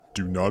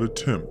Do not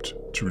attempt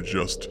to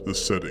adjust the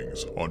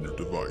settings on your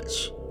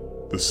device.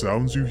 The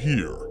sounds you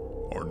hear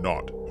are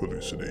not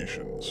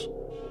hallucinations.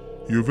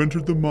 You have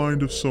entered the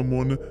mind of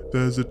someone that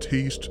has a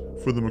taste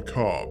for the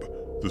macabre,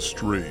 the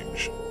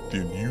strange,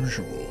 the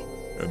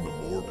unusual, and the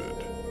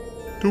morbid.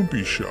 Don't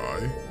be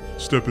shy.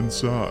 Step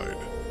inside,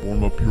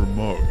 warm up your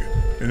mug,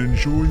 and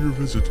enjoy your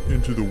visit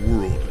into the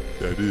world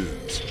that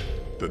is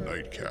the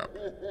Nightcap.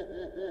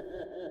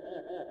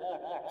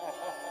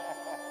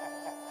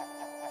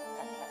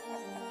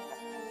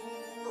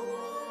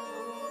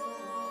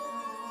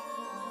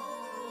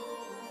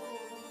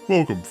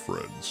 Welcome,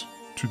 friends,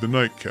 to the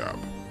Nightcap,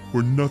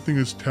 where nothing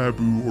is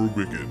taboo or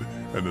wicked,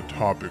 and the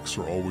topics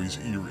are always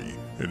eerie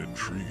and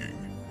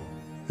intriguing.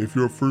 If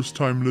you're a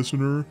first-time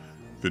listener,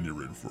 then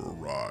you're in for a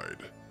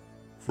ride.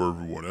 For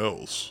everyone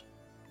else,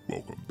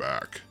 welcome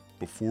back.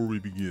 Before we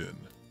begin,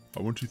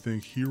 I want to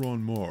thank Here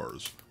on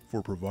Mars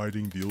for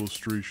providing the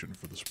illustration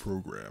for this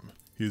program.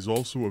 He is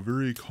also a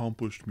very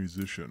accomplished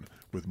musician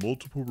with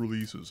multiple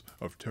releases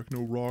of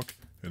techno rock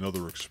and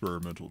other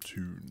experimental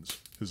tunes.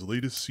 His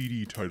latest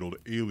CD titled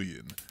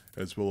Alien,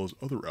 as well as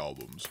other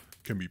albums,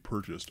 can be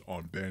purchased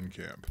on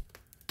Bandcamp.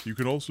 You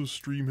can also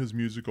stream his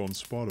music on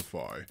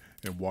Spotify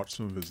and watch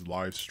some of his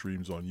live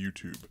streams on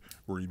YouTube,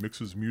 where he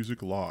mixes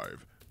music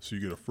live so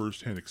you get a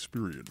first-hand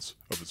experience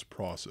of his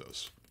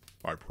process.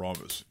 I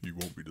promise you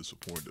won't be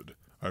disappointed.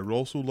 I would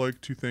also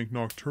like to thank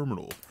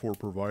Nocterminal for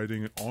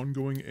providing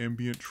ongoing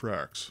ambient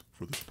tracks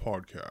for this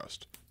podcast.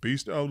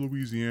 Based out of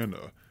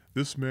Louisiana,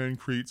 this man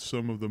creates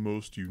some of the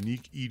most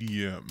unique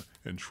EDM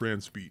and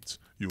trance beats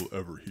you'll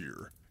ever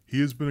hear. He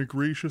has been a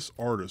gracious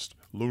artist,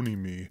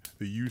 loaning me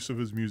the use of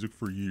his music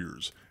for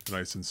years, and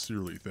I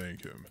sincerely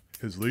thank him.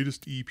 His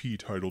latest EP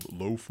titled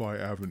Lo-Fi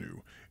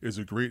Avenue is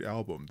a great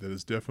album that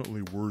is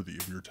definitely worthy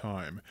of your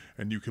time,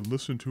 and you can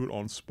listen to it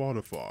on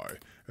Spotify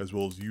as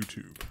well as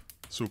YouTube.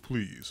 So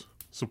please,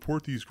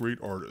 support these great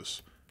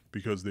artists,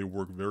 because they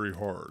work very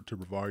hard to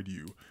provide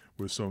you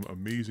with some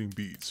amazing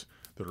beats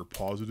that are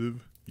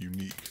positive,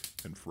 unique,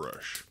 and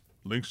fresh.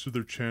 Links to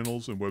their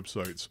channels and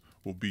websites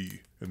will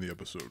be in the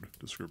episode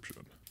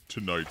description.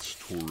 Tonight's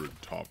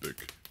torrid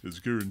topic is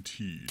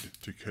guaranteed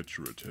to catch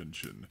your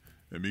attention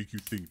and make you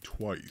think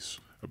twice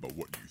about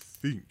what you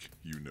think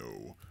you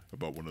know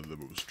about one of the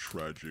most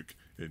tragic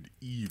and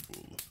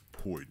evil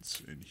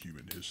points in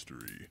human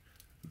history,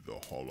 the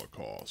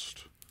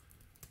Holocaust.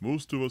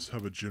 Most of us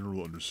have a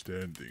general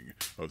understanding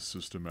of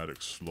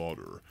systematic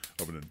slaughter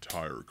of an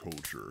entire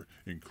culture,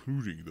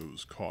 including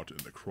those caught in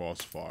the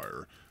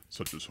crossfire,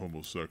 such as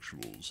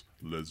homosexuals,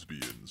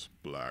 lesbians,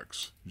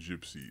 blacks,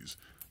 gypsies,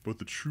 but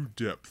the true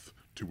depth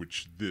to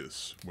which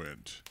this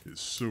went is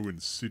so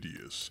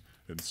insidious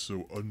and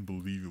so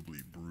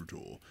unbelievably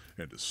brutal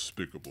and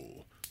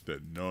despicable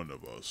that none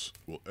of us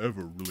will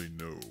ever really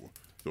know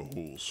the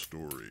whole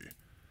story.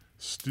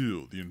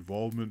 Still, the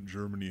involvement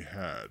Germany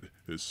had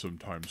is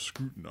sometimes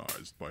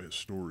scrutinized by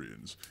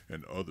historians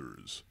and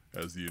others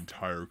as the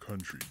entire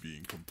country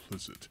being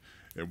complicit,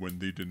 and when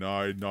they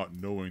denied not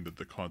knowing that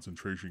the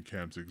concentration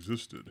camps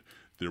existed,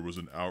 there was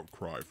an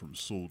outcry from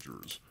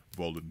soldiers,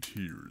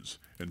 volunteers,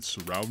 and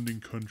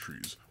surrounding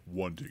countries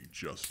wanting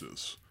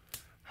justice.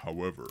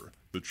 However,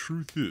 the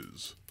truth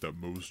is that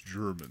most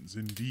Germans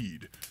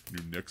indeed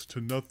knew next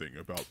to nothing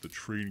about the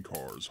train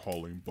cars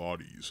hauling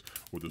bodies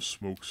or the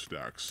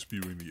smokestacks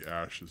spewing the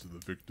ashes of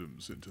the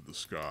victims into the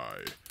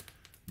sky.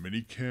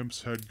 Many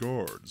camps had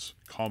guards,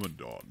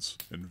 commandants,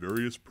 and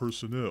various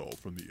personnel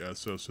from the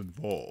SS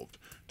involved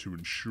to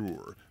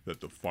ensure that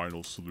the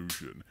final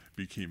solution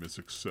became a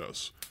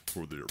success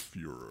for their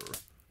Führer.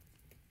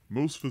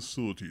 Most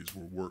facilities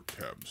were work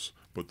camps,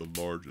 but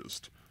the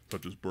largest,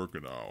 such as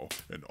Birkenau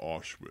and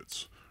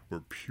Auschwitz, were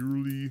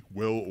purely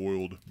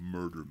well-oiled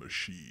murder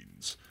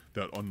machines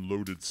that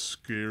unloaded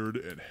scared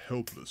and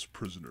helpless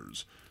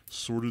prisoners,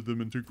 sorted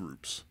them into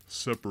groups,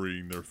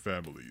 separating their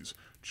families,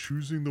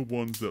 choosing the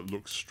ones that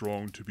looked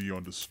strong to be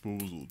on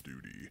disposal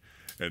duty,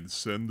 and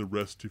send the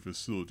rest to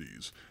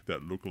facilities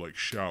that looked like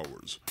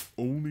showers,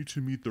 only to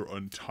meet their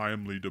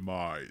untimely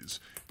demise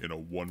in a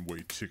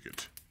one-way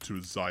ticket to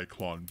a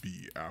Zyklon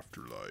B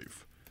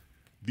afterlife.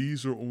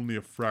 These are only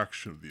a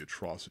fraction of the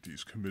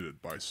atrocities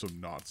committed by some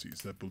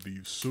Nazis that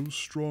believe so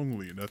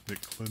strongly in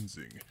ethnic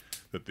cleansing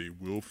that they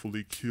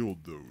willfully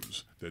killed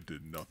those that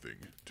did nothing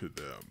to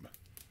them.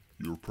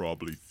 You're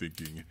probably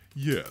thinking,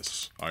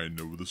 yes, I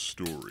know the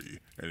story,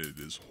 and it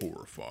is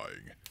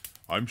horrifying.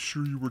 I'm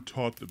sure you were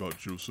taught about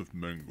Joseph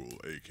Mengele,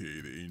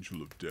 aka the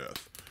Angel of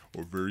Death,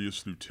 or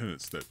various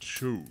lieutenants that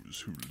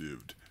chose who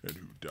lived and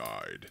who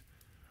died.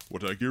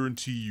 What I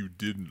guarantee you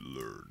didn't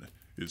learn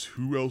is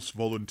who else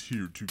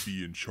volunteered to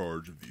be in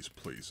charge of these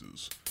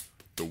places.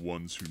 The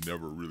ones who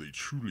never really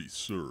truly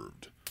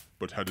served,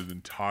 but had an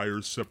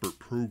entire separate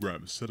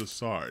program set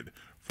aside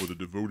for the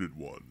devoted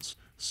ones,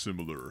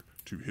 similar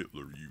to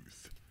Hitler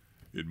Youth.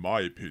 In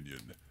my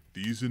opinion,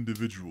 these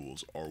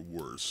individuals are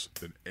worse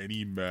than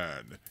any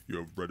man you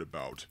have read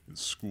about in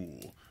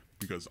school,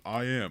 because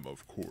I am,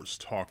 of course,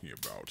 talking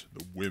about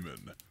the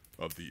women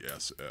of the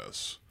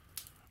SS.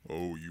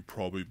 Oh, you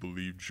probably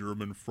believe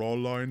German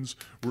Fräuleins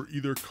were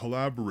either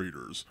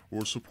collaborators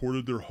or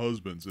supported their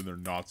husbands in their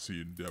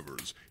Nazi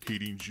endeavors,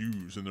 hating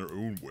Jews in their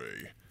own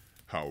way.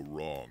 How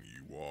wrong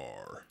you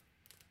are.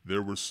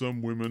 There were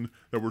some women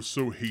that were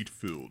so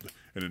hate-filled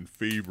and in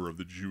favor of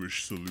the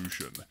Jewish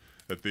solution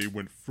that they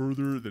went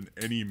further than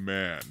any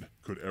man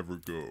could ever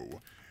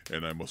go,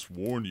 and I must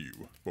warn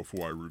you,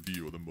 before I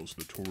reveal the most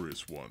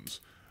notorious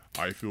ones,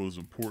 I feel it's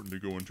important to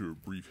go into a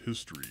brief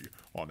history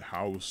on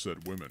how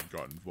said women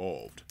got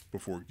involved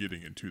before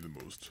getting into the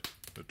most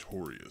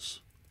notorious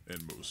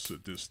and most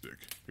sadistic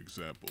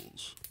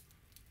examples.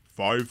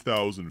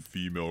 5,000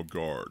 female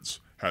guards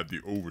had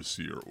the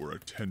overseer or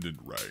attendant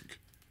rank.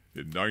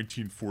 In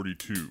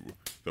 1942,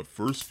 the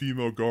first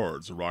female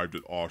guards arrived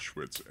at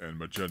Auschwitz and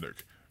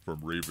Majdanek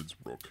from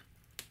Ravensbrück.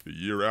 The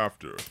year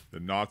after, the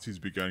Nazis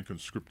began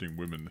conscripting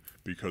women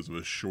because of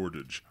a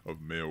shortage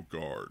of male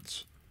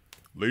guards.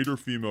 Later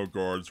female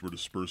guards were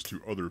dispersed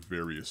to other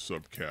various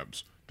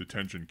subcamps,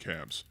 detention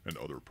camps, and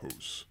other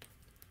posts.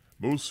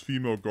 Most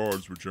female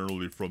guards were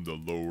generally from the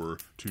lower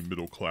to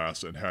middle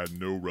class and had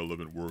no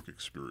relevant work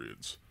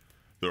experience.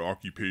 Their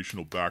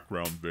occupational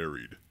background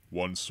varied.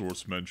 One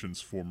source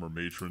mentions former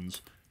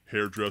matrons,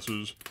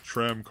 hairdressers,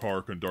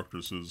 tramcar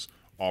conductresses,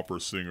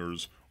 opera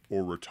singers,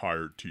 or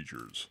retired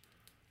teachers.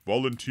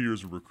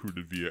 Volunteers were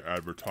recruited via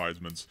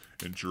advertisements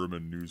in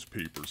German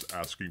newspapers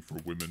asking for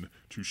women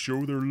to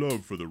show their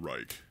love for the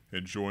Reich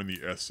and join the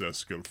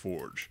SS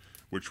Gelforge,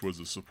 which was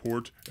a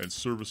support and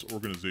service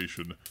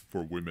organization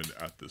for women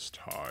at this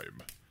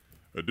time.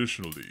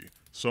 Additionally,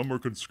 some were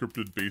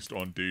conscripted based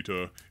on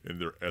data in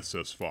their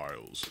SS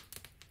files.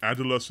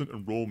 Adolescent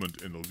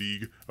enrollment in the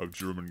League of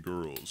German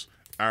Girls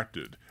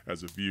acted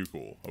as a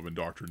vehicle of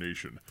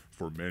indoctrination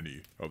for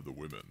many of the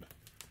women.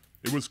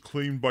 It was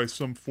claimed by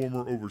some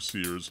former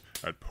overseers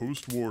at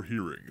post-war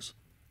hearings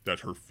that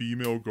her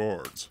female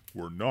guards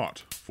were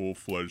not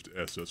full-fledged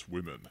SS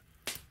women.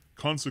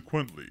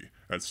 Consequently,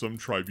 at some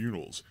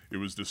tribunals, it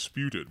was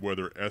disputed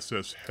whether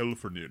SS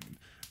Helferinnen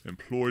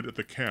employed at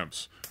the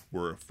camps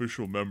were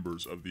official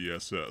members of the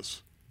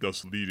SS,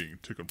 thus leading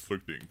to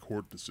conflicting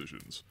court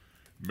decisions.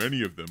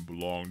 Many of them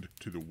belonged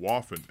to the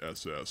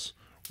Waffen-SS,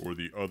 or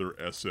the other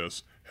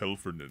SS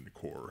Helferinnen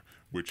Corps,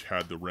 which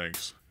had the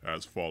ranks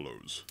as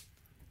follows: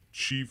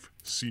 Chief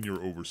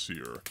Senior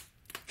Overseer,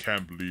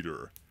 Camp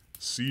Leader,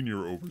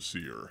 Senior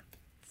Overseer,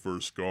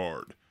 First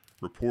Guard,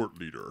 Report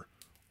Leader,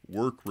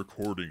 Work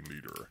Recording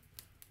Leader,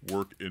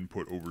 Work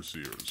Input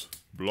Overseers,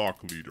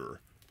 Block Leader,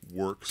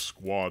 Work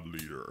Squad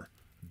Leader,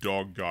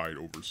 Dog Guide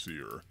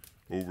Overseer,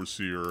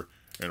 Overseer,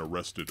 and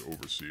Arrested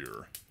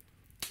Overseer.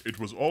 It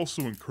was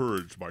also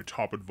encouraged by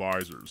top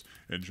advisors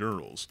and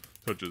generals,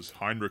 such as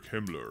Heinrich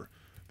Himmler,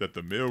 that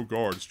the male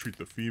guards treat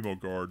the female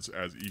guards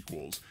as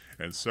equals,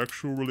 and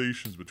sexual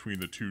relations between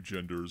the two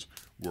genders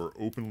were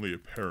openly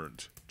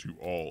apparent to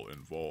all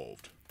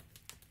involved.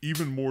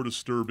 Even more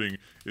disturbing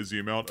is the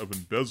amount of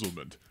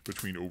embezzlement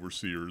between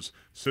overseers,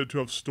 said to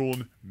have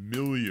stolen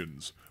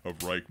millions of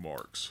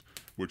Reichmarks,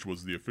 which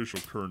was the official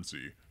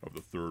currency of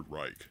the Third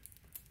Reich.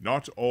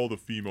 Not all the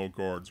female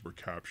guards were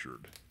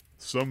captured.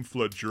 Some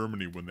fled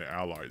Germany when the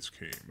Allies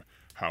came.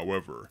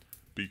 However,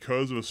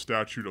 because of a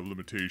statute of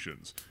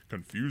limitations,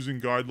 confusing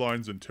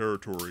guidelines and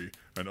territory,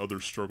 and other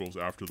struggles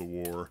after the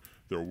war,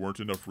 there weren't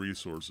enough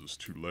resources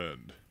to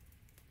lend.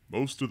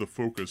 Most of the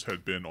focus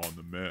had been on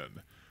the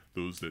men.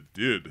 Those that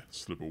did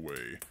slip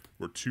away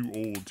were too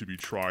old to be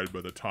tried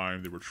by the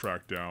time they were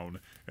tracked down,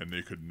 and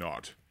they could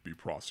not be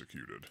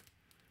prosecuted.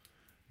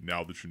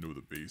 Now that you know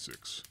the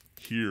basics,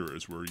 here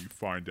is where you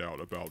find out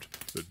about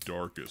the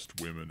darkest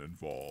women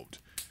involved,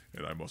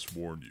 and I must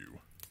warn you,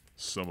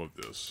 some of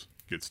this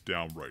gets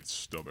downright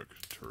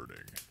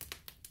stomach-turning.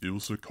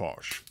 Ilse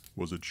Koch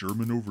was a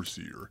German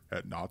overseer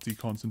at Nazi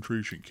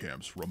concentration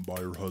camps run by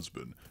her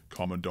husband,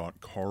 Commandant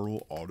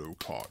Karl Otto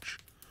Koch.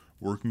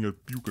 Working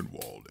at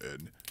Buchenwald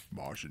and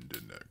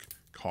Majdanek,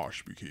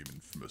 Koch became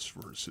infamous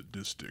for her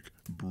sadistic,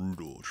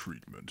 brutal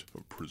treatment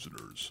of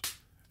prisoners.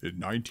 In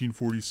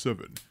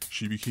 1947,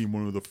 she became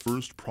one of the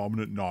first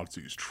prominent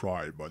Nazis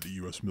tried by the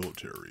U.S.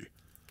 military.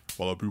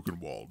 While at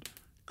Buchenwald,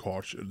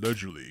 Koch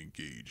allegedly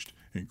engaged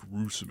in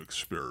gruesome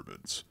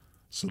experiments.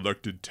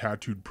 Selected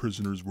tattooed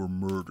prisoners were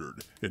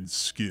murdered and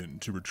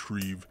skinned to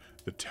retrieve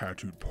the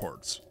tattooed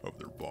parts of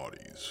their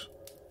bodies.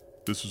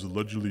 This was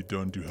allegedly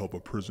done to help a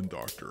prison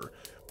doctor,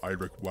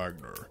 Erich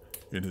Wagner,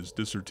 in his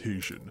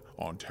dissertation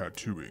on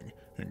tattooing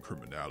and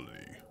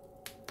criminality.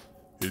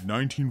 In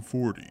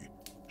 1940,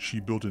 she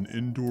built an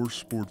indoor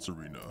sports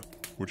arena,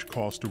 which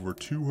cost over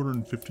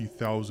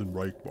 250,000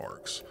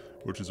 Reichmarks,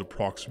 which is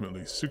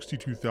approximately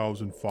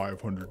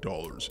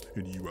 $62,500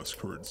 in US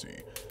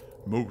currency,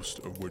 most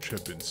of which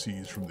had been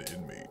seized from the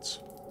inmates.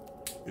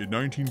 In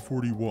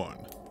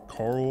 1941,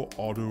 Karl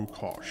Otto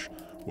Koch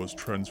was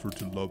transferred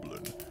to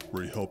Lublin,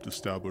 where he helped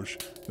establish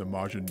the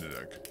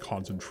Majdanek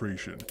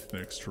concentration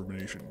and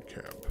extermination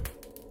camp.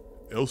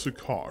 Ilse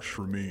Koch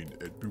remained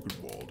at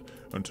Buchenwald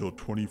until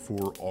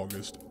 24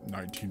 August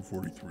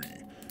 1943,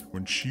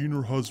 when she and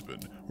her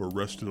husband were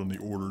arrested on the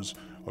orders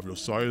of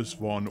Josias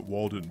von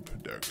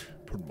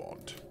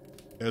Waldenpeck-Piedmont,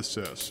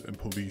 SS and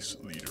police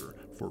leader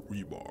for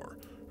Weimar,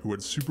 who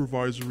had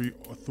supervisory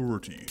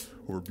authority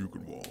over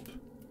Buchenwald.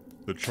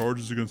 The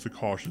charges against the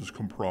Koches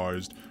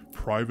comprised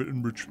private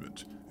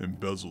enrichment,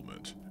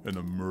 embezzlement, and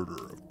the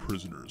murder of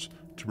prisoners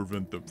to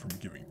prevent them from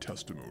giving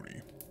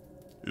testimony.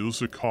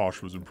 Ilse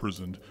Koch was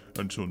imprisoned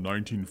until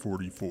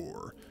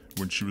 1944,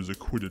 when she was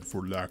acquitted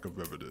for lack of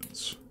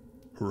evidence.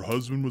 Her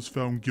husband was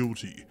found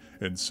guilty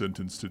and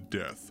sentenced to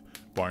death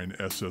by an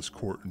SS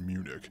court in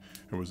Munich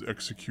and was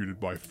executed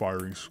by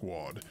firing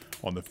squad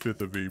on the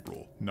 5th of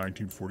April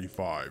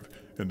 1945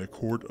 in the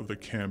court of the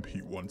camp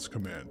he once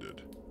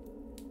commanded.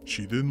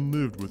 She then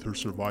lived with her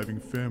surviving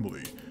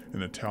family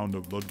in the town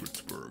of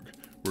Ludwigsburg,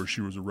 where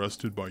she was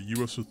arrested by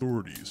U.S.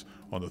 authorities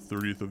on the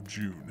 30th of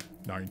June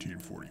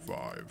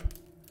 1945.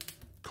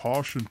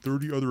 Koch and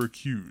 30 other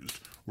accused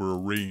were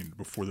arraigned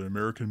before the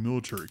American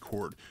military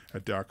court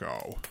at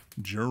Dachau,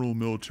 General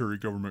Military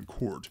Government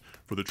Court,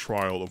 for the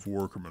trial of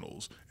war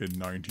criminals in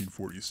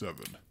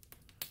 1947.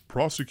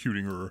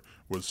 Prosecuting her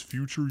was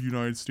future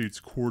United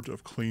States Court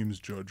of Claims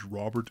Judge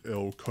Robert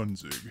L.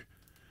 Kunzig.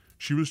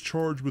 She was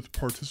charged with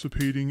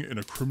participating in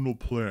a criminal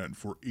plan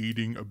for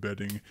aiding,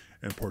 abetting,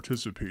 and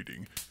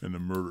participating in the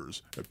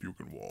murders at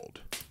Buchenwald.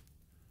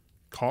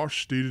 Koch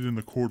stated in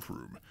the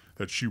courtroom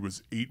that she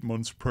was 8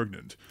 months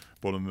pregnant,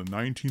 but on the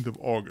 19th of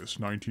August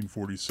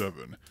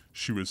 1947,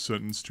 she was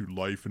sentenced to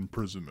life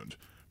imprisonment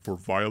for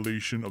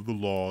violation of the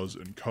laws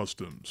and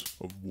customs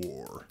of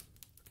war.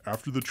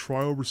 After the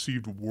trial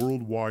received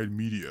worldwide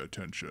media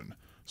attention,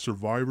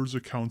 survivors'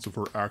 accounts of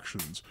her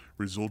actions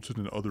resulted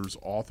in others'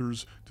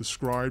 authors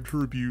described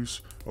her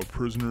abuse of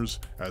prisoners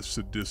as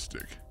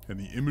sadistic, and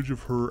the image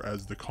of her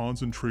as the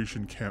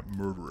concentration camp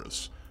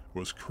murderess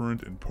was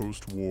current in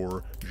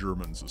post-war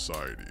German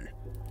society.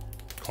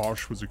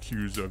 Koch was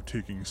accused of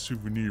taking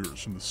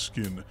souvenirs from the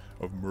skin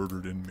of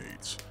murdered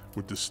inmates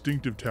with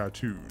distinctive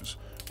tattoos,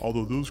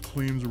 although those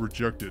claims were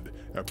rejected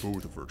at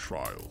both of her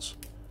trials.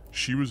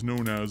 She was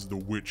known as the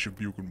Witch of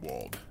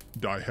Buchenwald,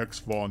 Die Hex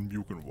von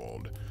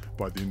Buchenwald,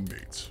 by the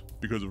inmates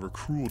because of her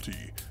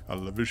cruelty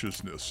and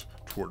lasciviousness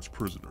towards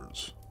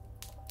prisoners.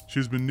 She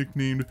has been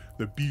nicknamed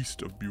the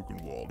Beast of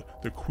Buchenwald,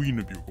 the Queen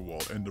of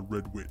Buchenwald, and the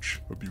Red Witch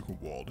of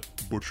Buchenwald,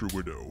 Butcher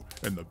Widow,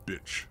 and the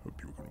Bitch of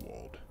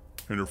Buchenwald.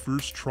 In her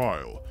first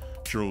trial,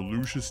 General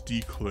Lucius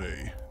D.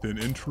 Clay, then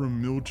interim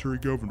military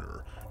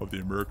governor of the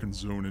American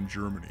Zone in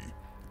Germany,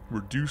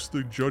 reduced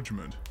the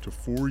judgment to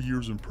 4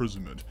 years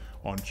imprisonment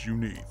on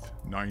June 8,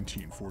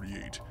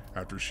 1948,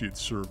 after she had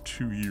served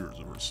 2 years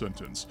of her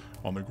sentence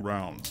on the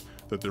grounds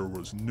that there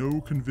was no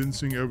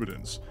convincing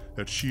evidence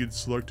that she had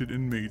selected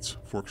inmates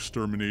for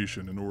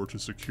extermination in order to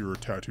secure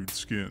tattooed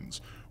skins,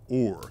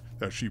 or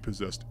that she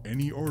possessed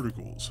any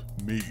articles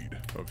made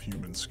of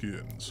human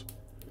skins.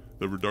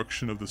 The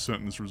reduction of the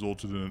sentence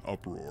resulted in an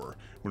uproar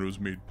when it was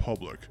made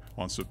public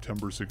on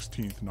September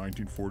 16,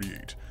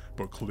 1948,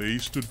 but Clay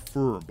stood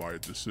firm by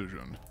its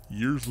decision.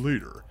 Years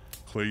later,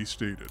 Clay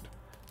stated,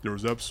 "There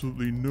was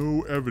absolutely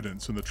no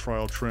evidence in the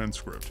trial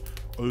transcript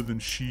other than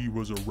she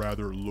was a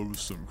rather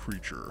loathsome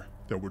creature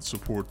that would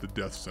support the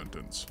death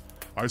sentence.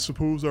 I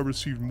suppose I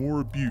received more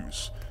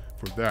abuse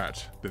for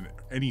that than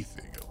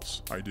anything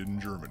else I did in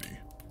Germany."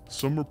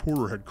 Some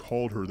reporter had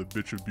called her the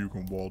Bitch of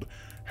Buchenwald,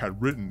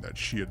 had written that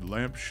she had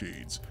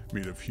lampshades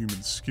made of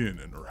human skin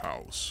in her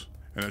house,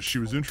 and that she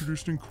was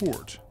introduced in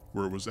court,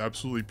 where it was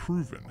absolutely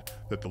proven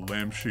that the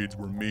lampshades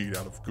were made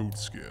out of goat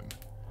skin.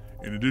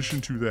 In addition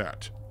to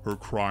that, her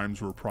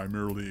crimes were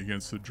primarily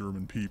against the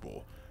German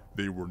people.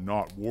 They were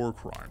not war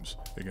crimes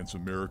against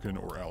American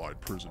or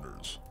Allied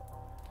prisoners.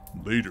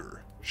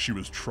 Later, she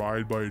was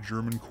tried by a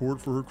German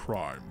court for her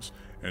crimes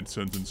and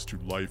sentenced to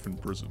life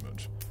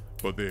imprisonment,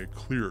 but they had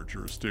clear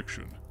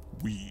jurisdiction.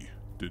 We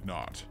did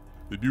not.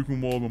 The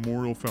Buchenwald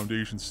Memorial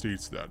Foundation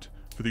states that,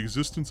 for the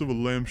existence of a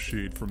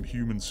lampshade from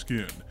human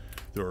skin,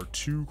 there are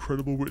 2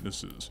 credible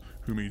witnesses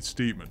who made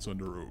statements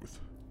under oath.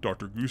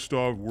 Dr.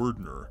 Gustav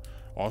Werdner,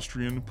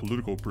 Austrian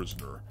political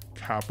prisoner,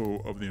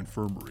 capo of the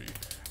infirmary,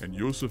 and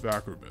Josef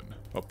Ackermann,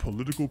 a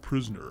political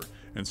prisoner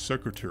and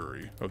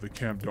secretary of the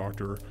camp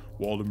Dr.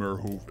 Waldemar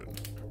Hoven.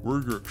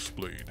 Werger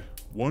explained,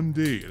 "One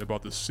day at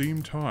about the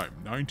same time,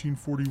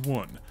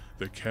 1941,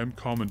 the camp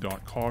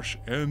commandant Koch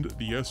and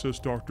the SS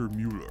Dr.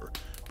 Müller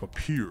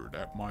appeared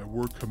at my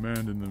work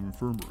command in the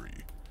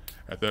infirmary.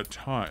 At that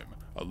time,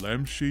 a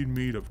lampshade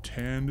made of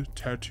tanned,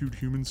 tattooed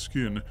human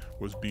skin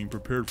was being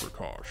prepared for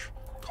Koch.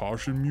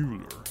 Koch and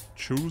Müller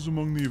chose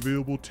among the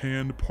available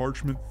tanned,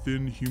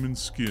 parchment-thin human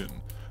skin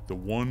the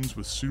ones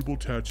with suitable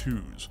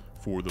tattoos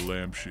for the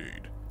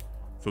lampshade.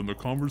 From the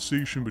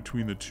conversation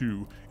between the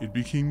two, it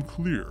became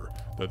clear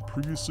that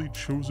previously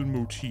chosen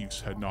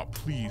motifs had not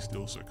pleased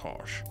Ilse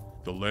Koch.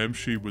 The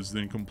lampshade was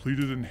then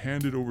completed and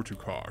handed over to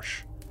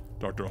Koch.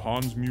 Dr.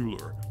 Hans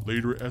Müller,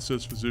 later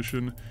SS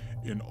physician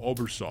in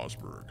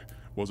Obersalzberg,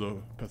 was a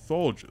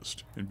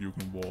pathologist in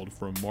Buchenwald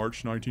from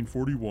March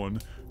 1941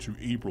 to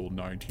April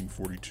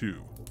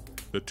 1942.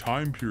 The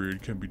time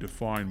period can be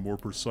defined more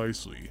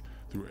precisely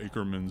through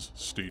Ackerman's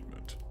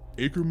statement.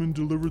 Ackerman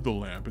delivered the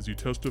lamp as he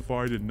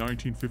testified in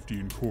 1950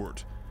 in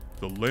court.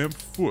 The lamp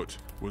foot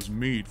was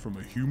made from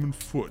a human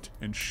foot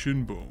and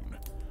shin bone.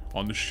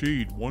 On the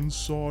shade, one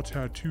saw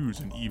tattoos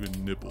and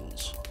even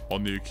nipples.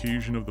 On the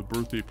occasion of the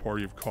birthday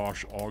party of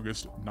Koch,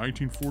 August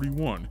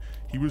 1941,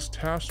 he was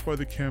tasked by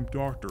the camp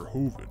doctor,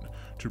 Hoven,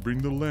 to bring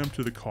the lamp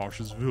to the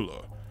Koch's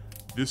villa.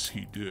 This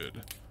he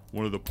did.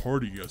 One of the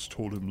party guests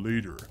told him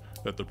later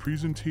that the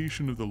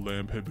presentation of the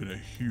lamp had been a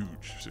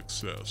huge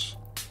success.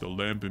 The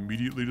lamp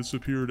immediately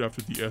disappeared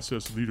after the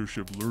SS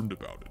leadership learned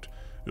about it.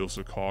 Ilse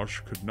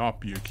Koch could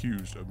not be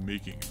accused of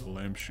making the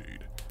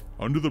lampshade.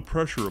 Under the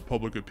pressure of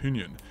public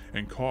opinion,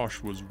 and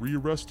Koch was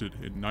rearrested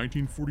in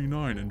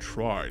 1949 and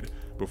tried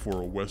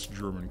before a West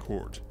German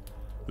court.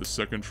 The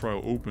second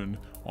trial opened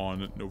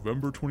on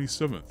November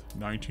 27,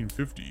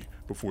 1950,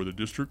 before the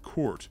district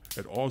court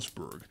at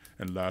Augsburg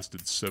and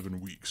lasted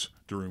 7 weeks,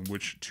 during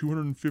which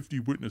 250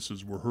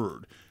 witnesses were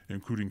heard,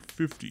 including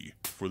 50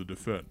 for the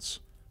defense.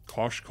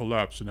 Koch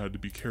collapsed and had to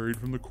be carried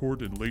from the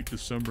court in late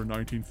December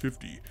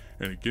 1950,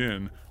 and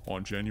again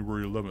on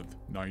January 11,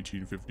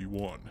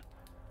 1951.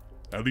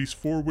 At least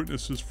 4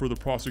 witnesses for the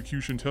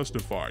prosecution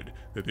testified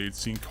that they had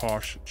seen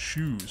Koch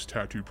choose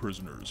tattooed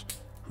prisoners,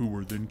 who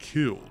were then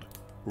killed,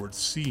 or had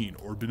seen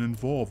or been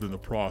involved in the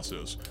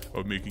process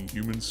of making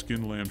human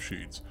skin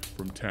lampshades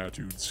from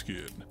tattooed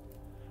skin.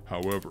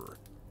 However,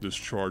 this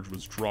charge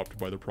was dropped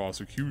by the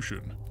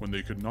prosecution when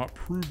they could not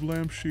prove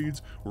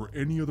lampshades or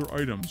any other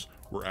items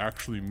were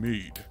actually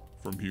made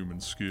from human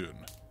skin.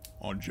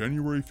 On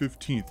January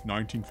 15,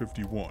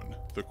 1951,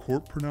 the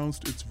court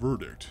pronounced its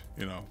verdict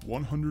in a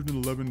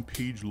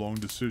 111-page-long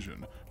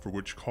decision for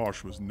which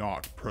Koch was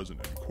not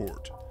present in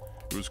court.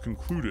 It was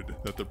concluded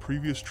that the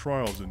previous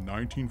trials in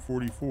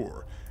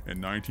 1944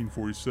 and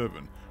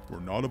 1947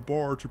 were not a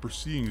bar to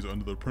proceedings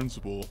under the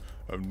principle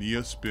of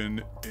ne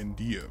spin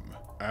indiem,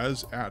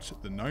 as at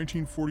the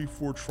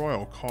 1944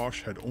 trial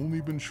Koch had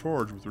only been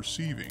charged with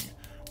receiving,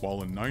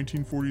 while in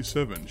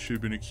 1947 she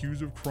had been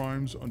accused of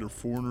crimes under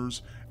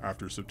foreigners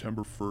after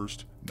September 1,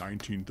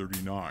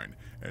 1939,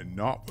 and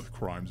not with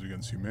crimes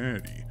against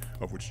humanity,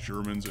 of which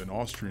Germans and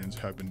Austrians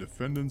had been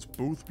defendants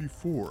both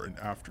before and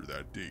after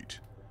that date.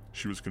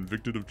 She was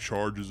convicted of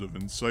charges of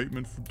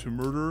incitement to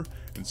murder,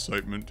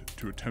 incitement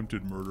to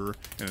attempted murder,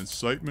 and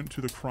incitement to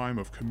the crime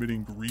of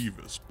committing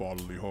grievous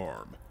bodily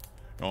harm.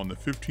 On the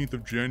 15th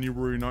of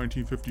January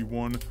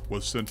 1951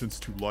 was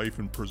sentenced to life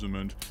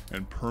imprisonment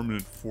and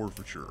permanent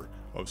forfeiture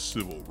of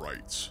civil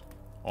rights.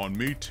 On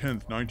May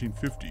 10,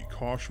 1950,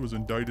 Koch was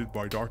indicted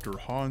by Dr.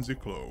 Hans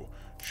Icklo,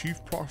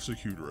 chief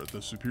prosecutor at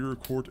the Superior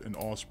Court in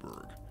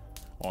Augsburg.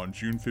 On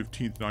June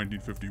 15,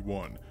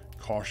 1951,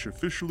 Koch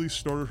officially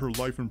started her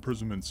life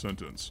imprisonment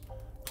sentence.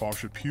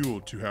 Koch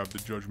appealed to have the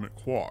judgment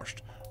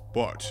quashed,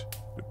 but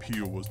the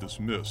appeal was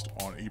dismissed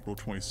on April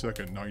 22,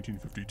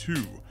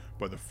 1952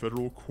 by the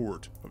Federal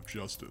Court of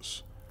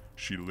Justice.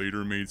 She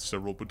later made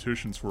several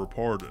petitions for a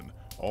pardon,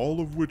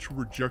 all of which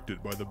were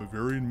rejected by the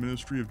Bavarian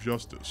Ministry of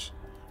Justice.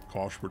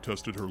 Koch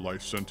protested her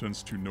life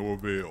sentence to no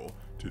avail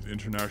to the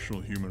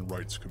International Human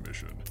Rights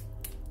Commission.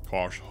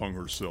 Koch hung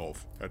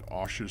herself at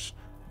Auschwitz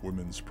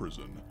Women's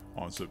Prison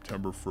on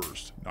September 1,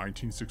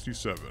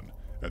 1967,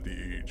 at the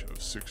age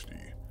of 60.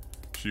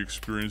 She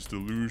experienced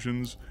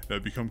delusions and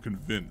had become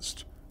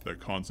convinced that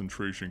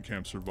concentration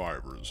camp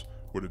survivors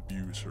would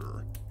abuse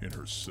her in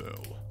her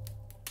cell.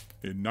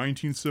 In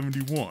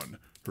 1971,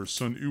 her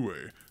son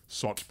Uwe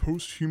sought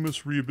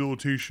posthumous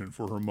rehabilitation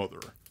for her mother.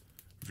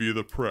 Via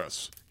the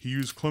press, he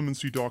used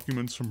clemency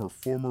documents from her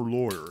former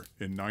lawyer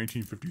in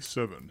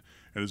 1957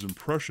 and his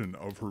impression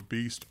of her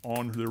based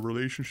on their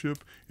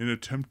relationship in an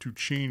attempt to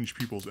change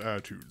people's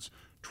attitudes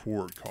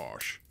toward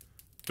Koch.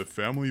 The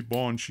family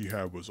bond she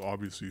had was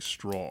obviously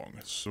strong,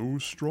 so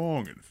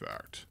strong in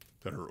fact,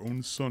 that her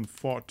own son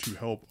fought to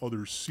help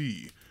others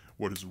see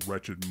what his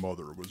wretched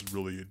mother was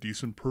really a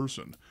decent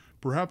person,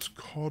 perhaps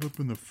caught up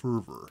in the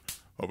fervor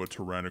of a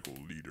tyrannical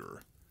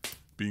leader.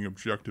 Being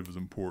objective is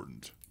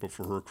important, but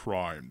for her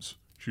crimes,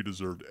 she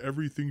deserved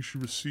everything she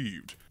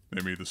received,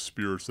 and may the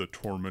spirits that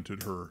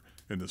tormented her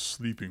in the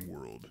sleeping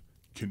world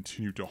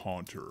continue to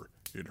haunt her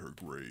in her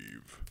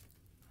grave.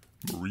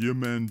 Maria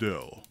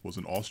Mandel was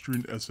an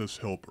Austrian SS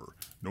helper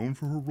known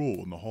for her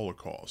role in the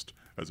Holocaust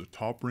as a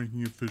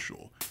top-ranking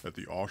official at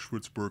the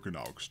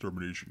Auschwitz-Birkenau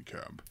extermination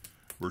camp,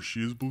 where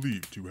she is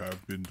believed to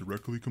have been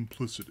directly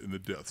complicit in the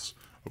deaths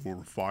of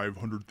over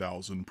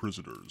 500,000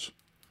 prisoners.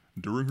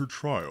 During her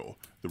trial,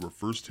 there were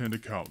first-hand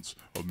accounts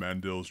of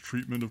Mandel's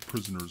treatment of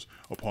prisoners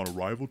upon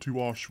arrival to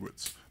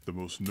Auschwitz, the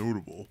most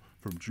notable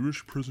from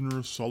Jewish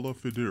prisoner Salah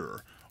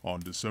Feder on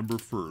December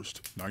 1,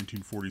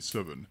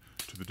 1947,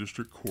 to the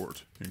district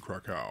court in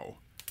Krakow.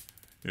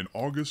 In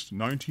August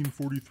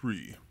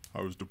 1943,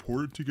 I was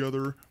deported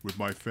together with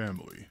my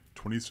family,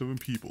 27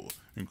 people,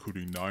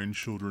 including 9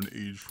 children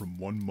aged from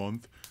 1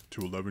 month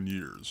to 11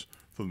 years,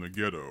 from the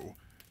ghetto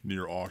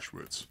near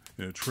Auschwitz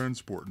in a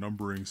transport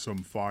numbering some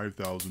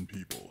 5,000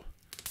 people.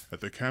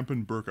 At the camp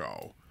in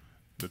Birkau,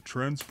 the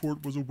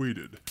transport was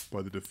awaited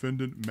by the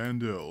defendant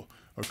Mandel,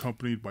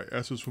 accompanied by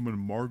SS woman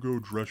Margot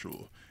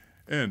Dreschel,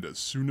 and as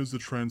soon as the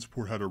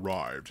transport had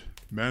arrived,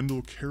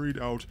 Mandel carried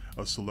out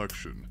a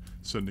selection,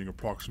 sending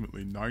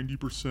approximately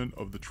 90%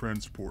 of the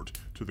transport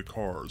to the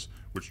cars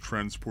which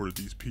transported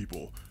these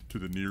people to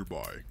the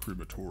nearby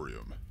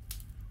crematorium.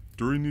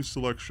 During these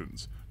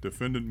selections,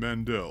 defendant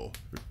Mandel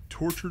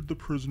tortured the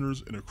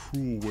prisoners in a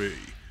cruel way,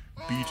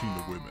 beating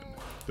the women,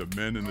 the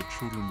men and the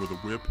children with a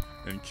whip,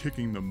 and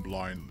kicking them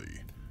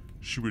blindly.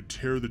 She would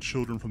tear the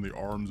children from the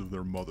arms of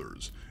their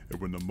mothers, and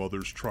when the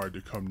mothers tried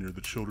to come near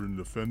the children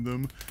to defend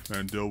them,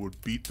 Mandel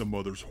would beat the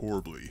mothers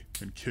horribly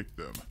and kick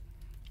them.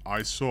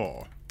 I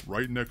saw,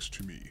 right next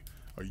to me,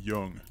 a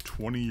young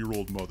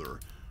 20-year-old mother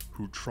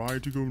who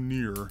tried to go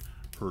near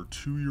her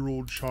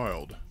 2-year-old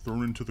child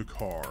thrown into the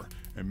car,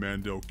 and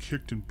Mandel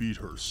kicked and beat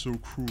her so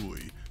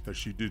cruelly that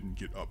she didn't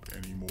get up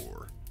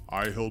anymore.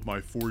 I held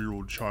my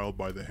 4-year-old child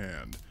by the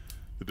hand.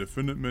 The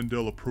defendant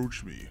Mandel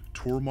approached me,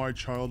 tore my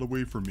child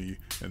away from me,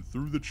 and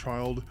threw the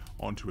child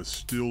onto a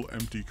still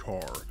empty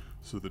car,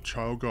 so the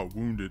child got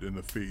wounded in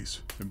the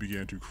face and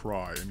began to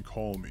cry and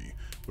call me,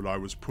 but I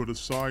was put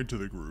aside to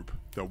the group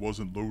that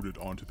wasn't loaded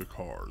onto the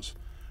cars.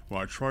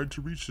 When I tried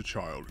to reach the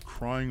child,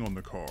 crying on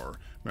the car,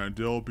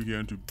 Mandel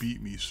began to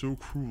beat me so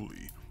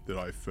cruelly that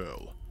I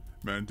fell.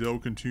 Mandel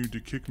continued to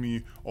kick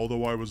me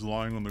although I was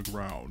lying on the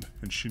ground,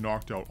 and she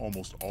knocked out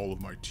almost all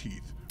of my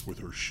teeth with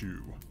her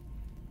shoe.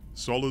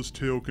 Sala's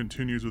tale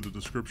continues with a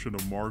description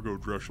of Margot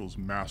Dreschel's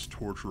mass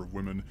torture of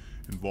women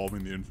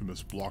involving the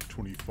infamous Block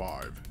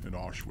 25 in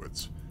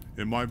Auschwitz.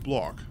 In my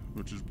block,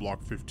 which is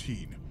Block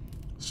 15,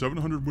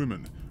 700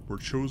 women were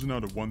chosen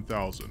out of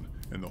 1,000,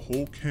 and the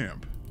whole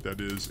camp, that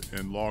is,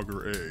 in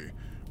Lager A,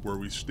 where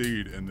we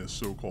stayed in this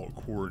so-called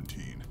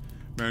quarantine.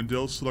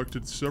 Mandel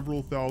selected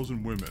several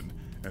thousand women,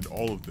 and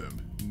all of them,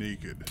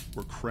 naked,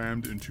 were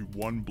crammed into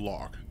one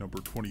block, number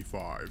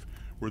 25,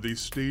 where they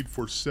stayed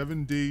for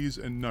 7 days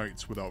and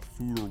nights without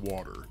food or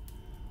water.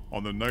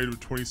 On the night of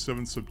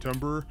 27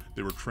 September,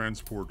 they were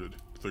transported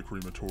to the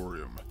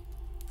crematorium.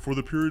 For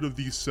the period of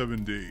these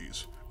 7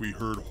 days, we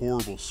heard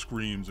horrible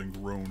screams and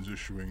groans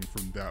issuing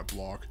from that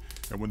block,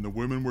 and when the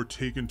women were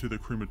taken to the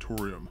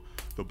crematorium,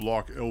 the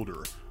block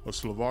elder, a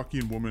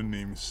Slovakian woman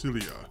named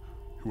Celia,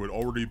 who had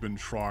already been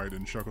tried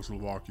in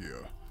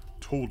Czechoslovakia,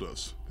 told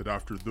us that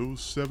after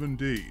those 7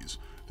 days,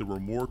 there were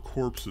more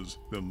corpses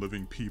than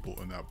living people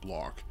in that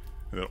block,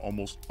 and that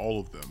almost all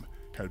of them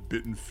had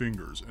bitten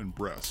fingers and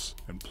breasts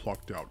and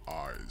plucked out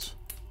eyes.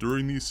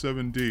 During these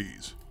 7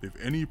 days, if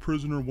any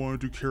prisoner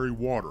wanted to carry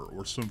water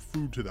or some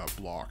food to that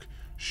block,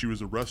 she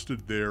was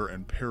arrested there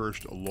and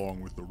perished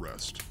along with the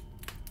rest.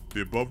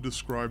 The above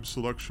described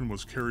selection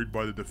was carried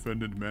by the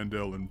defendant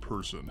Mandel in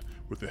person,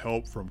 with the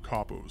help from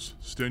Kapos,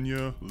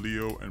 Stenya,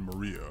 Leo, and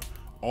Maria,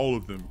 all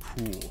of them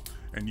cruel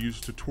and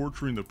used to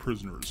torturing the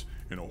prisoners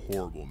in a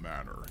horrible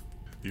manner.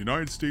 The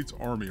United States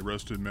Army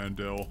arrested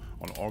Mandel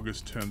on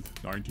August 10,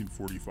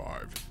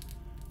 1945.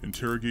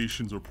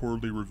 Interrogations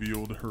reportedly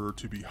revealed her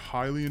to be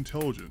highly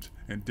intelligent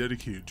and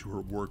dedicated to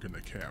her work in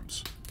the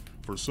camps.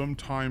 For some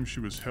time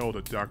she was held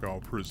at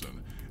Dachau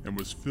prison and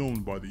was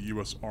filmed by the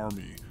U.S.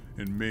 Army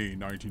in May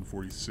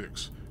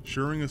 1946,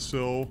 sharing a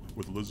cell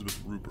with Elizabeth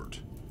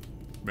Rupert.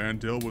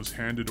 Mandel was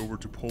handed over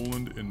to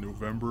Poland in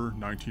November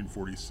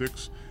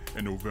 1946.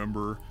 In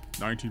November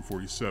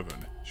 1947,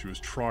 she was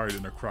tried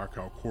in a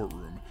Krakow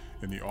courtroom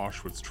in the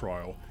Auschwitz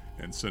trial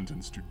and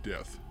sentenced to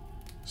death.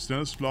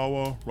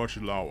 Stanisława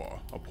Radzilawa,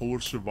 a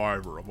Polish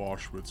survivor of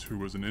Auschwitz who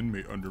was an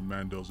inmate under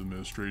Mandel's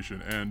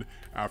administration and,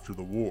 after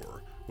the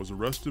war, was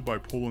arrested by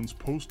Poland's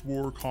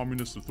post-war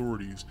communist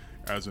authorities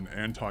as an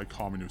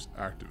anti-communist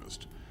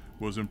activist,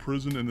 was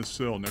imprisoned in the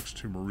cell next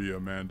to Maria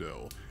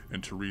Mandel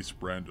and Therese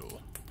Brandl.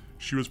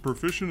 She was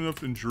proficient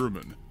enough in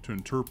German to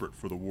interpret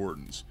for the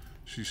wardens.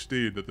 She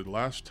stated that the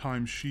last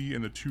time she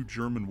and the 2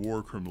 German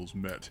war criminals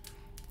met,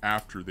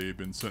 after they had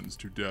been sentenced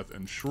to death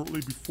and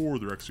shortly before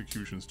their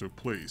executions took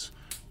place,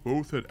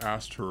 both had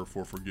asked her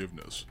for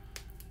forgiveness.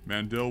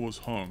 Mandel was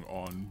hung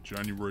on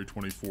January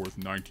 24,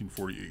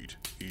 1948,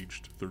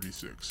 aged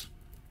 36.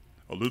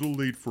 A little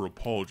late for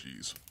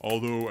apologies,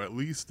 although at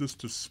least this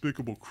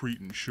despicable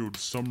cretin showed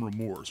some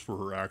remorse for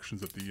her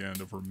actions at the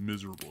end of her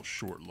miserable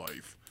short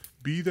life.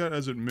 Be that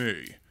as it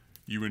may,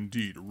 you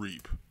indeed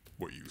reap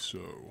what you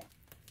sow.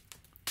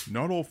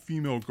 Not all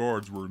female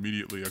guards were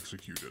immediately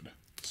executed.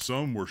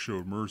 Some were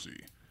showed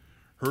mercy.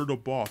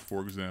 Herta Both,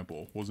 for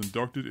example, was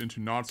inducted into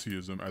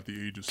Nazism at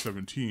the age of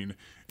 17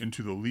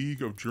 into the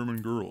League of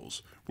German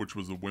Girls, which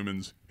was the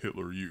women's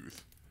Hitler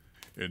Youth.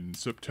 In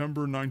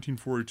September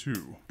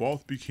 1942,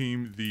 Both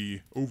became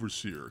the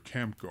overseer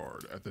camp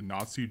guard at the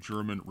Nazi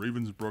German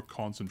Ravensbrück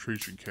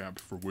concentration camp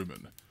for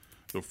women.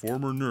 The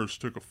former nurse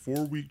took a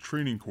 4-week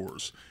training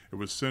course and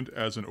was sent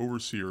as an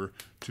overseer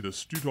to the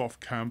Stutthof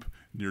camp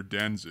near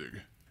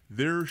Danzig.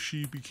 There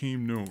she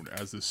became known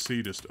as the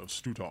sadist of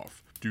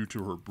Stutthof due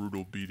to her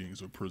brutal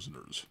beatings of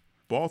prisoners.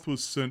 Both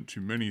was sent to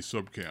many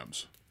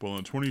subcamps, but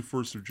on the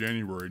 21st of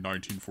January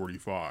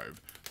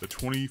 1945, the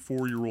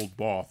 24-year-old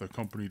Both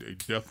accompanied a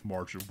death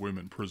march of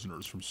women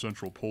prisoners from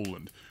central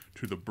Poland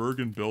to the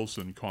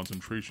Bergen-Belsen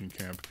concentration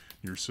camp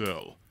near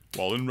Celle.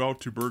 While en route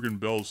to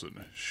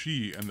Bergen-Belsen,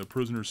 she and the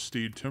prisoners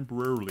stayed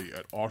temporarily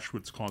at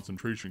Auschwitz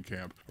concentration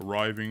camp,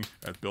 arriving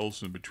at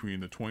Belsen between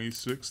the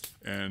 26th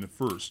and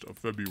 1st of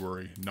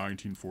February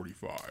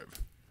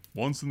 1945.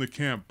 Once in the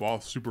camp,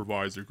 Both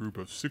supervised a group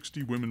of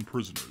 60 women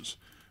prisoners.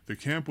 The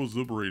camp was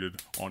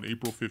liberated on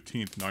April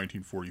 15,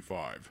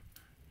 1945.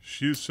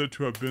 She is said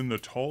to have been the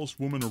tallest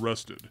woman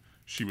arrested.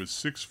 She was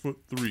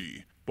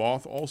 6'3".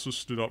 Both also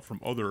stood up from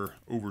other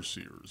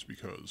overseers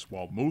because,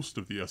 while most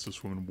of the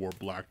SS women wore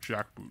black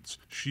jackboots,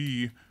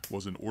 she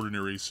was in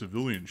ordinary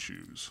civilian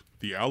shoes.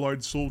 The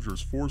Allied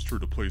soldiers forced her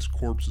to place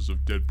corpses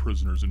of dead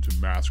prisoners into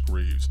mass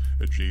graves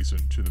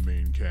adjacent to the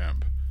main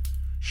camp.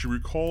 She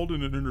recalled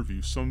in an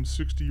interview some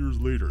 60 years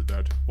later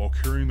that, while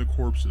carrying the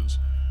corpses,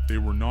 they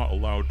were not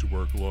allowed to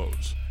wear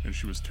gloves, and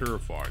she was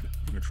terrified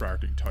of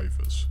contracting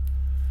typhus.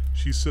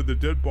 She said the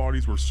dead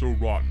bodies were so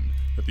rotten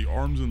that the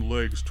arms and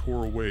legs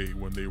tore away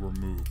when they were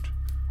moved.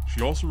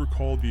 She also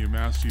recalled the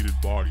emaciated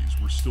bodies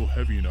were still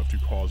heavy enough to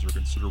cause her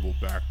considerable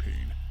back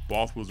pain.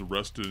 Both was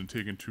arrested and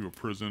taken to a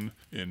prison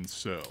in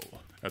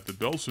Celle. At the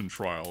Belsen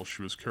trial,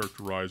 she was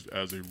characterized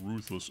as a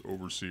ruthless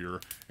overseer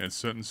and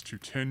sentenced to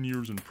 10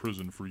 years in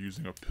prison for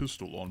using a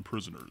pistol on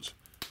prisoners.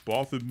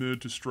 Both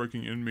admitted to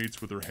striking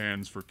inmates with her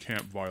hands for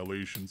camp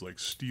violations like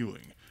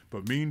stealing,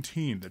 but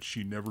maintained that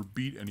she never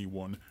beat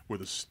anyone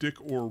with a stick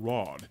or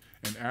rod,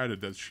 and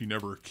added that she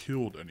never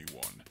killed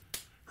anyone.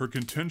 Her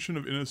contention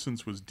of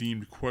innocence was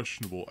deemed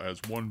questionable,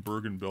 as one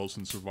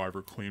Bergen-Belsen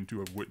survivor claimed to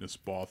have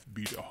witnessed Both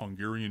beat a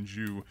Hungarian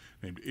Jew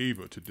named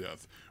Ava to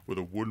death with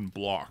a wooden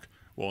block,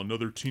 while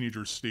another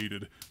teenager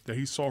stated that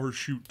he saw her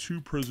shoot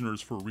 2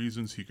 prisoners for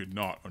reasons he could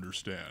not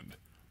understand.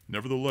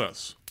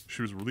 Nevertheless,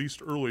 she was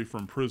released early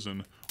from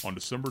prison on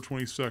December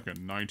 22,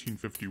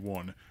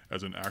 1951,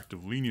 as an act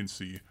of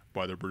leniency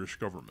by the British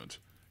government.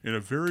 In a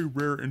very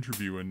rare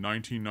interview in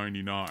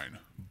 1999,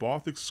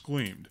 Both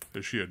exclaimed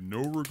that she had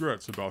no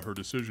regrets about her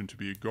decision to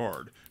be a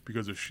guard,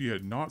 because if she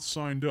had not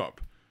signed up,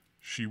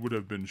 she would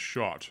have been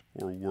shot,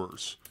 or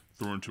worse,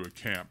 thrown into a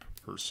camp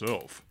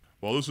herself.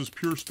 While this is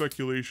pure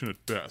speculation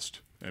at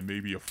best, and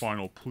maybe a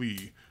final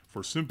plea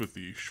for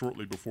sympathy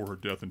shortly before her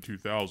death in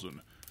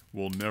 2000,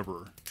 we'll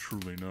never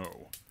truly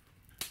know.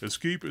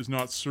 Escape is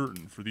not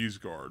certain for these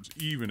guards,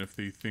 even if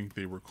they think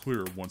they were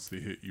clear once they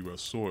hit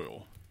U.S.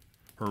 soil.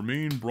 Her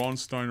main,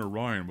 Braunsteiner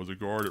Ryan, was a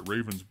guard at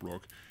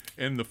Ravensbrück,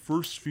 and the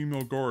first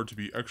female guard to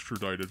be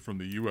extradited from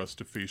the U.S.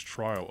 to face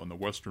trial in the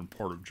western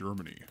part of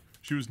Germany.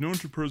 She was known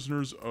to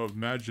prisoners of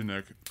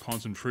Majdanek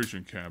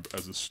concentration camp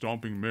as a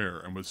stomping mare,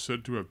 and was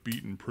said to have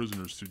beaten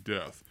prisoners to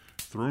death,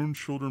 thrown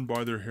children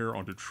by their hair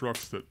onto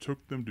trucks that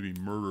took them to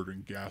be murdered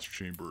in gas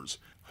chambers,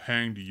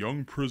 hanged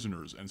young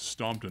prisoners, and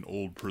stomped an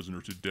old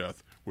prisoner to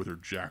death with her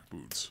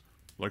jackboots.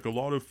 Like a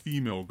lot of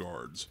female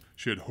guards,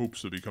 she had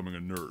hopes of becoming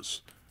a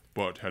nurse,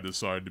 but had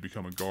decided to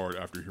become a guard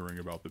after hearing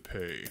about the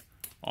pay.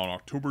 On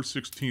October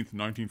 16,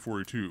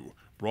 1942,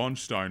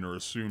 Braunsteiner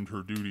assumed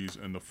her duties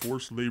in the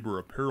forced labor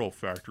apparel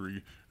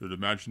factory at the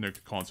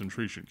Majdanek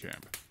concentration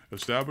camp.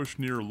 Established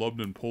near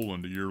Lubnin,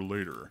 Poland a year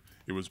later,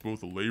 it was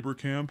both a labor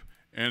camp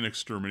and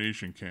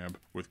extermination camp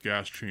with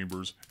gas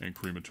chambers and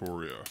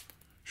crematoria.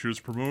 She was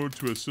promoted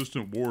to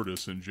assistant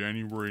wardess in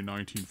January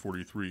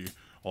 1943,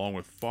 along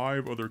with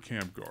 5 other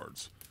camp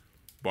guards.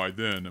 By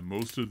then,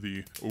 most of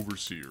the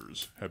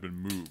overseers had been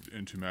moved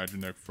into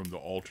Majdanek from the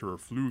Alter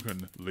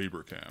Fluchen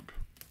labor camp.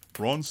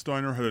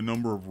 Braunsteiner had a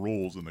number of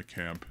roles in the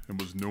camp and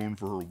was known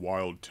for her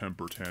wild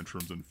temper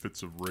tantrums and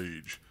fits of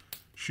rage.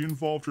 She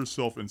involved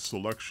herself in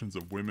selections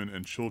of women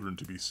and children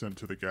to be sent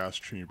to the gas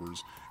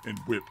chambers and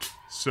whipped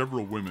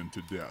several women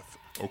to death.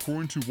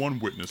 According to one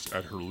witness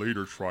at her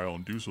later trial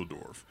in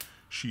Dusseldorf,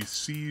 she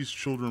seized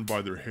children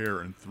by their hair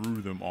and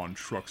threw them on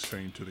trucks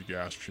heading to the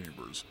gas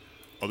chambers.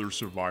 Other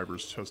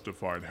survivors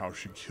testified how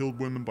she killed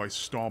women by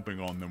stomping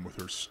on them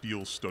with her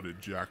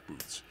steel-studded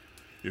jackboots.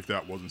 If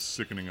that wasn't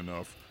sickening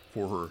enough,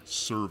 for her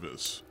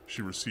service,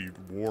 she received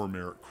War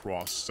Merit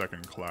Cross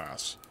 2nd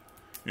Class.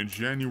 In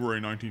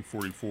January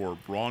 1944,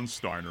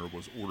 Braunsteiner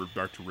was ordered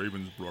back to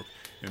Ravensbrück,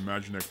 and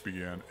Majdanek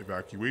began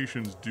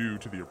evacuations due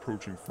to the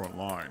approaching front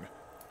line.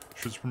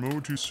 She was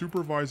promoted to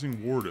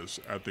supervising wardess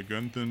at the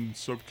Genthen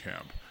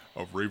subcamp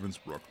of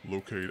Ravensbrück,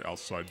 located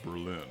outside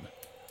Berlin.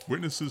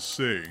 Witnesses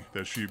say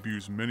that she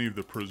abused many of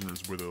the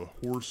prisoners with a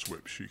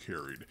horsewhip she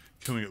carried,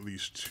 killing at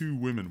least 2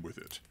 women with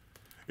it.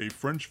 A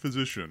French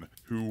physician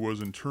who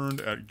was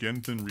interned at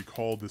Genthen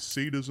recalled the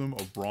sadism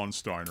of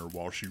Braunsteiner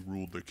while she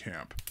ruled the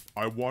camp.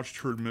 I watched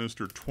her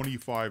administer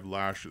 25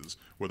 lashes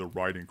with a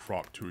riding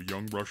crop to a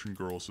young Russian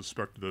girl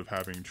suspected of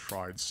having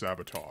tried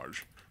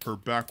sabotage. Her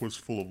back was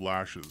full of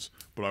lashes,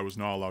 but I was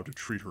not allowed to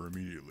treat her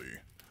immediately.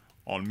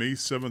 On May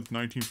 7,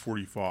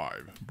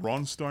 1945,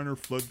 Braunsteiner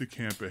fled the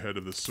camp ahead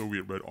of the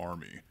Soviet Red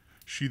Army.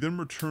 She then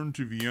returned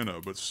to Vienna,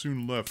 but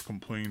soon left,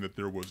 complaining that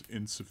there was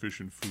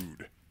insufficient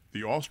food.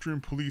 The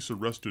Austrian police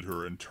arrested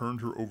her and turned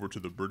her over to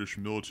the British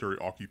military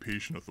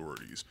occupation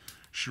authorities.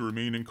 She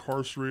remained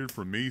incarcerated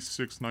from May 6,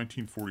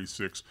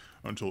 1946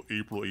 until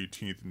April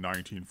 18,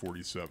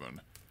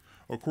 1947.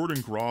 A court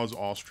in Graz,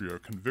 Austria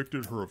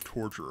convicted her of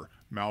torture,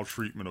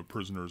 maltreatment of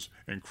prisoners,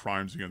 and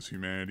crimes against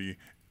humanity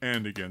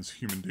and against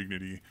human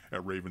dignity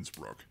at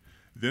Ravensbrück,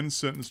 then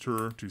sentenced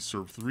her to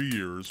serve 3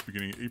 years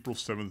beginning April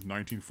 7,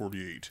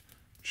 1948.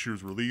 She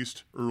was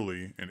released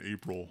early in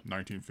April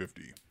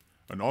 1950.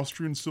 An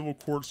Austrian civil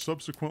court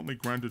subsequently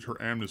granted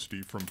her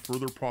amnesty from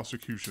further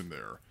prosecution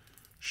there.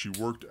 She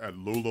worked at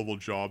low-level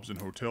jobs in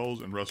hotels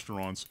and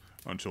restaurants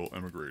until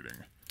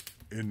emigrating.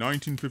 In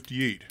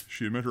 1958,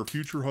 she had met her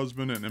future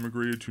husband and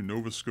emigrated to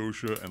Nova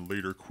Scotia and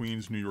later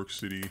Queens, New York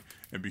City,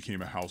 and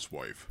became a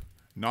housewife.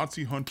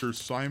 Nazi hunter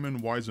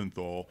Simon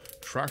Wiesenthal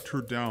tracked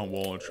her down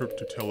while on a trip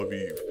to Tel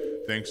Aviv,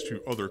 thanks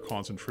to other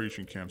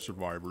concentration camp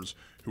survivors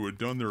who had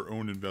done their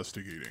own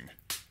investigating.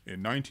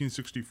 In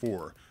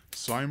 1964,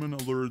 Simon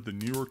alerted the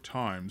New York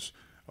Times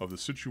of the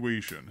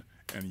situation,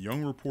 and a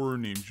young reporter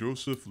named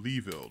Joseph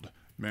Lieveld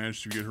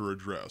managed to get her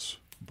address.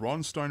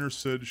 Braunsteiner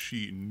said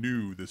she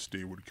knew this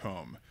day would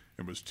come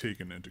and was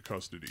taken into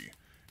custody.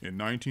 In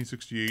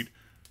 1968,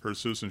 her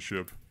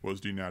citizenship was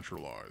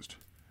denaturalized.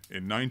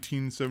 In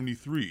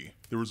 1973,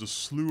 there was a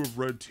slew of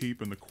red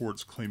tape in the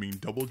courts claiming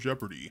double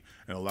jeopardy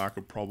and a lack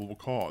of probable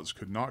cause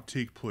could not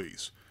take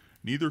place.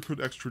 Neither could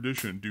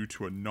extradition due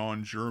to a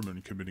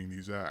non-German committing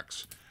these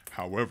acts.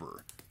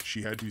 However,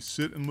 she had to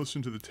sit and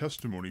listen to the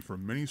testimony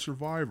from many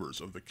survivors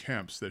of the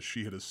camps that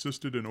she had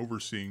assisted in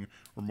overseeing,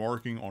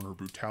 remarking on her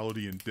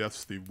brutality and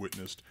deaths they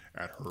witnessed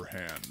at her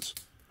hands.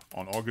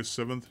 On August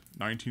 7,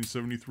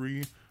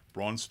 1973,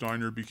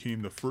 Braunsteiner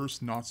became the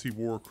first Nazi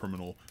war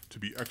criminal to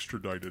be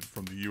extradited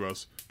from the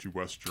U.S. to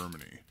West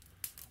Germany.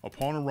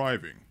 Upon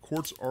arriving,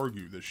 courts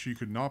argued that she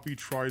could not be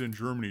tried in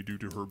Germany due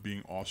to her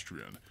being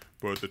Austrian,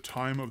 but at the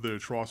time of the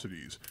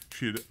atrocities,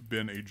 she had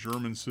been a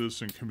German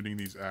citizen committing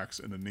these acts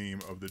in the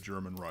name of the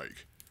German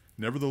Reich.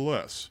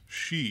 Nevertheless,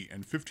 she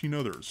and 15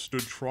 others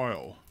stood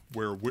trial,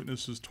 where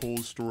witnesses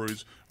told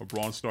stories of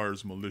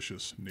Braunsteiner's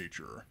malicious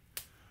nature.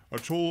 A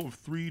total of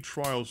 3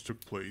 trials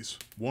took place,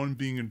 one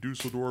being in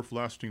Dusseldorf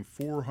lasting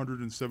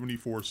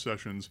 474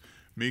 sessions,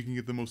 making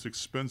it the most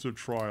expensive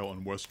trial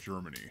in West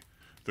Germany.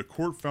 The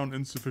court found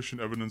insufficient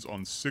evidence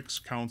on 6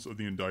 counts of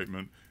the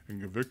indictment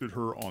and convicted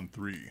her on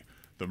 3,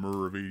 the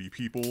murder of 80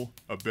 people,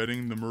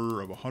 abetting the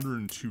murder of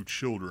 102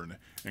 children,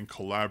 and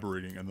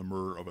collaborating in the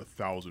murder of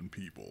 1,000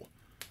 people.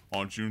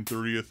 On June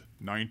 30th,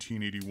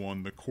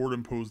 1981, the court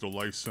imposed a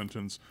life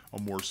sentence,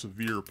 a more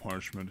severe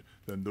punishment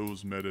than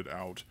those meted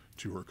out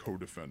to her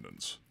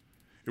co-defendants.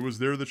 It was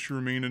there that she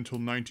remained until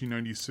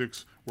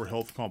 1996, where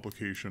health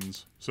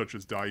complications, such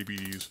as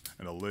diabetes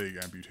and a leg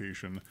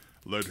amputation,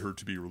 led her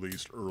to be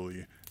released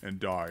early and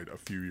died a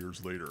few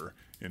years later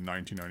in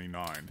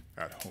 1999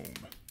 at home.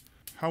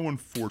 How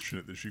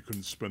unfortunate that she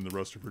couldn't spend the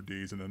rest of her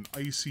days in an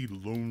icy,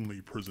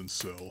 lonely prison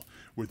cell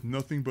with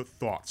nothing but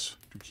thoughts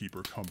to keep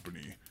her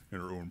company in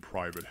her own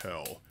private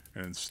hell,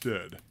 and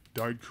instead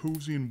died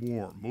cozy and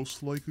warm,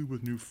 most likely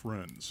with new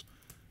friends.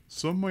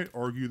 Some might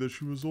argue that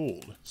she was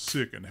old,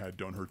 sick, and had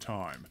done her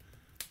time.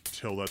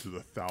 Tell that to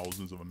the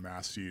thousands of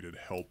emaciated,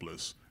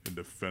 helpless, and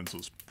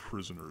defenseless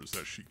prisoners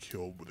that she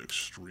killed with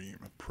extreme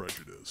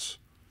prejudice.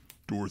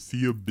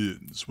 Dorothea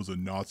Binz was a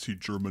Nazi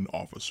German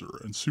officer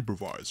and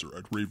supervisor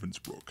at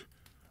Ravensbrück.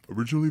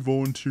 Originally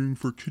volunteering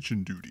for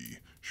kitchen duty,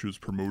 she was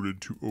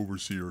promoted to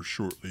overseer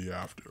shortly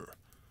after.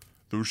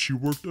 Though she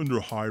worked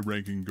under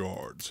high-ranking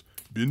guards,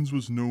 Binz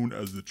was known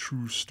as the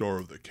true star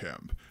of the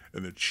camp,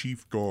 and the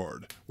chief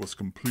guard was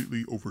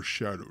completely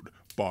overshadowed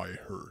by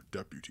her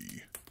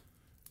deputy.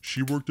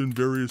 She worked in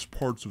various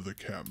parts of the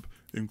camp,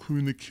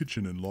 including the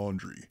kitchen and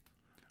laundry.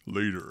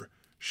 Later,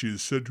 she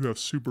is said to have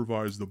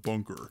supervised the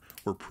bunker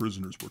where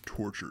prisoners were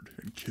tortured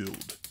and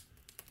killed.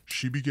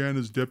 She began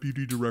as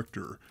deputy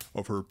director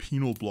of her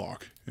penal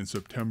block in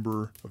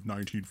September of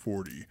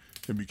 1940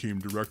 and became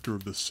director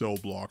of the cell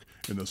block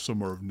in the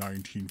summer of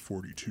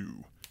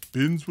 1942.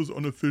 Binz was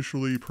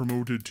unofficially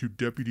promoted to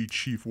deputy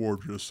chief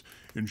wardress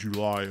in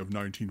July of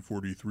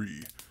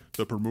 1943.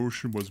 The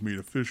promotion was made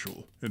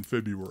official in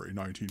February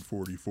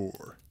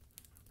 1944.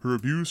 Her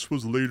abuse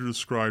was later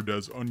described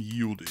as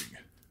unyielding.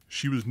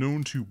 She was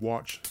known to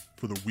watch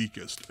for the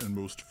weakest and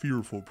most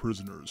fearful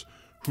prisoners,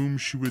 whom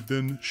she would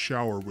then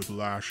shower with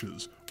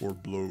lashes or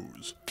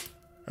blows.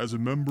 As a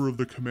member of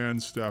the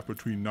command staff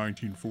between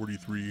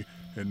 1943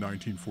 and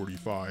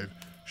 1945,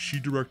 she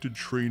directed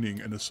training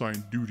and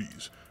assigned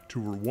duties to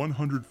over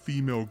 100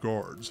 female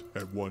guards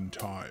at one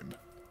time.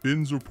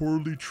 Binz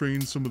reportedly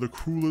trained some of the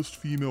cruelest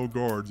female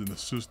guards in the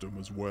system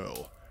as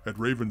well. At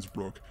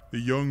Ravensbrück, the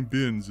young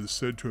Binz is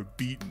said to have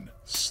beaten,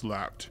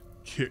 slapped,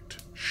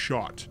 kicked,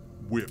 shot,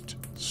 whipped,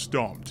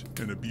 stomped,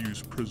 and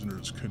abused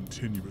prisoners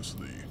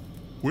continuously.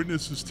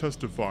 Witnesses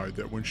testified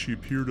that when she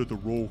appeared at the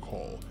roll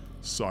call,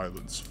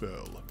 silence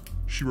fell.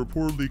 She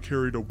reportedly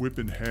carried a whip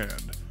in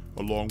hand,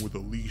 along with a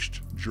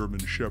leashed German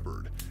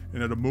shepherd,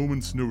 and at a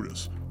moment's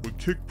notice would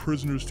kick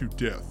prisoners to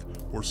death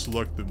or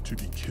select them to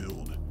be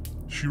killed.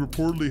 She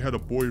reportedly had a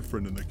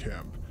boyfriend in the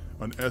camp,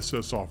 an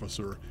SS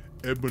officer,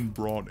 Edmund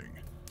Browning.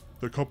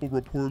 The couple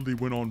reportedly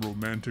went on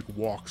romantic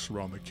walks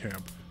around the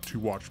camp to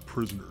watch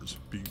prisoners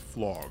being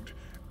flogged,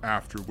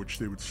 after which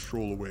they would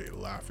stroll away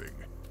laughing.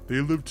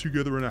 They lived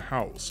together in a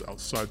house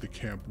outside the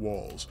camp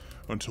walls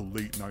until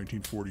late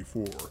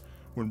 1944,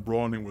 when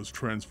Browning was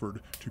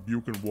transferred to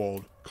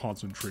Buchenwald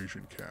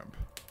concentration camp.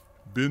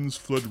 Binns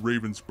fled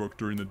Ravensbrück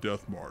during the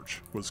Death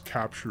March, was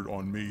captured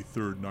on May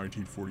 3,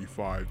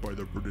 1945 by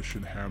the British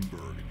in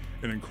Hamburg,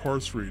 and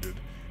incarcerated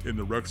in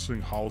the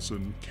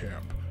Rexinghausen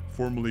camp,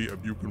 formerly a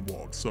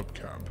Buchenwald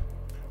subcamp.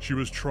 She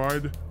was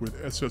tried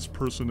with SS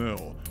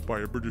personnel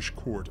by a British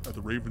court at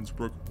the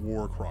Ravensbrück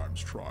war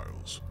crimes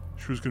trials.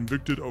 She was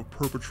convicted of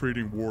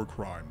perpetrating war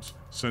crimes,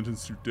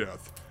 sentenced to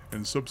death,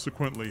 and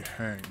subsequently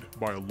hanged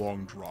by a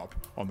long drop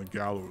on the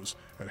gallows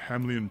at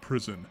Hamlin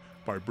Prison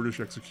by British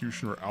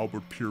executioner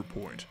Albert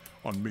Pierpoint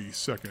on May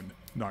 2,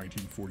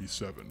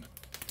 1947.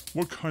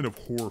 What kind of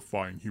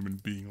horrifying human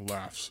being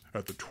laughs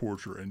at the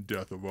torture and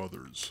death of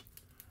others?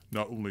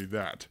 Not only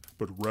that,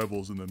 but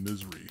revels in the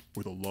misery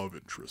with a love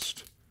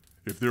interest.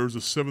 If there is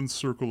a seventh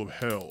circle of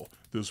hell,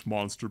 this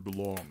monster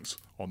belongs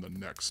on the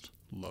next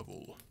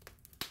level.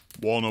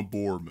 Wanne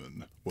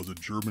Bormann was a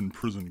German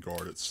prison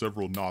guard at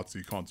several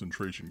Nazi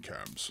concentration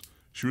camps.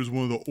 She was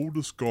one of the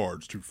oldest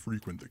guards to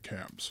frequent the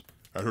camps.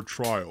 At her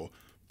trial,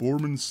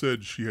 Bormann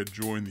said she had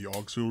joined the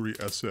Auxiliary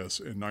SS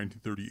in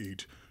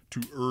 1938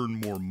 to earn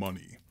more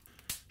money.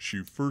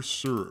 She first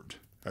served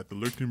at the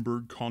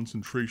Lichtenberg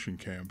concentration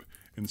camp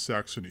in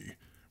Saxony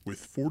with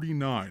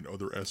 49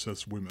 other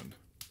SS women.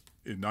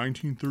 In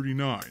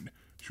 1939,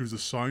 she was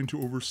assigned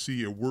to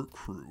oversee a work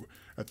crew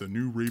at the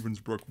new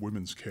Ravensbrück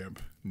women's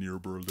camp near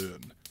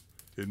Berlin.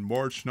 In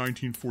March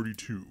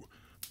 1942,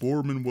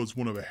 Bormann was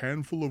one of a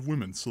handful of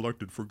women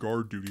selected for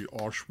guard duty at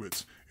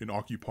Auschwitz in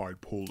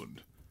occupied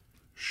Poland.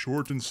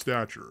 Short in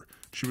stature,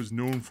 she was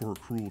known for her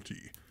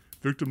cruelty.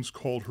 Victims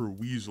called her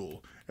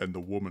Weasel and the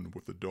woman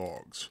with the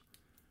dogs.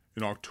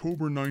 In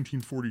October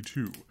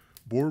 1942,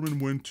 Bormann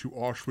went to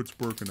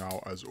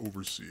Auschwitz-Birkenau as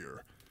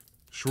overseer.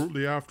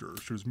 Shortly after,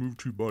 she was moved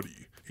to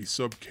Buddy, a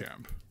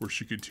subcamp, where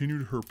she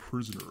continued her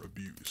prisoner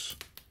abuse.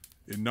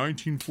 In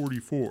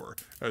 1944,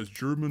 as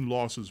German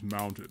losses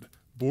mounted,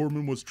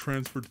 Bormann was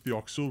transferred to the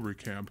auxiliary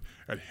camp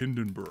at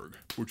Hindenburg,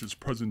 which is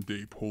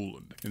present-day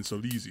Poland, in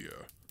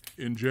Silesia.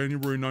 In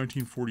January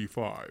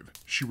 1945,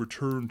 she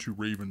returned to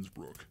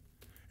Ravensbrück.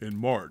 In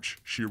March,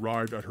 she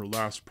arrived at her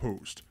last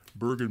post,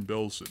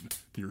 Bergen-Belsen,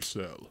 near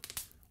Celle.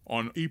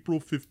 On April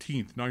 15,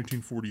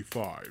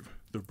 1945,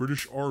 the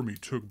British Army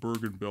took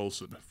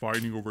Bergen-Belsen,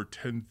 finding over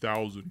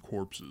 10,000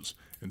 corpses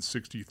and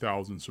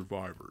 60,000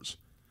 survivors.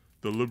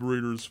 The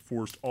liberators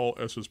forced all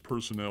SS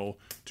personnel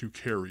to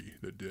carry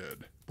the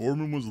dead.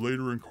 Bormann was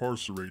later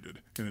incarcerated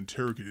and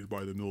interrogated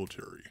by the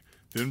military,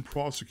 then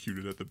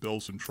prosecuted at the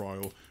Belsen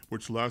trial,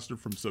 which lasted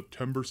from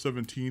September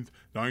 17,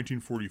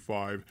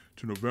 1945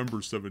 to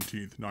November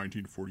 17,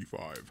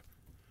 1945.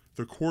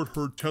 The court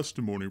heard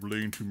testimony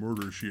relating to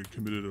murders she had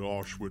committed at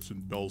Auschwitz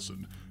and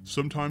Belsen,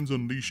 sometimes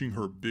unleashing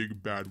her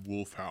big bad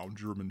wolfhound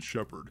German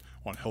Shepherd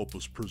on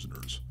helpless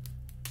prisoners.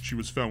 She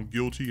was found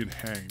guilty and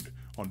hanged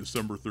on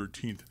December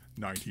 13,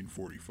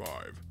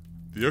 1945.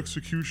 The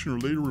executioner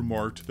later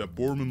remarked that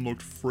Bormann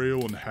looked frail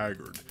and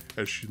haggard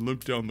as she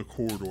limped down the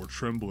corridor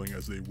trembling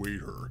as they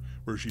weighed her,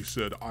 where she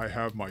said, "I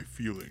have my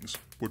feelings,"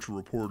 which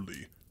were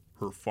reportedly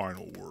her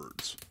final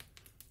words.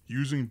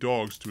 Using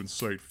dogs to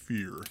incite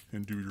fear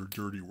and do your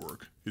dirty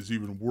work is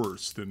even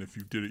worse than if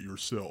you did it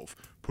yourself,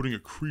 putting a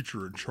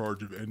creature in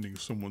charge of ending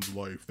someone's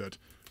life that,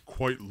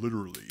 quite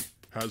literally,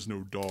 has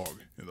no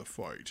dog in the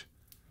fight.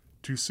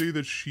 To say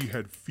that she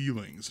had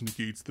feelings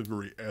negates the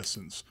very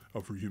essence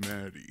of her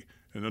humanity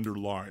and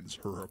underlines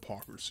her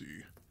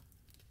hypocrisy.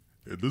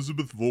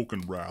 Elisabeth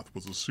Volkenrath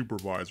was a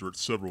supervisor at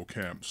several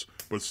camps,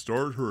 but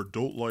started her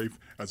adult life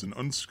as an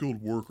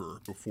unskilled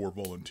worker before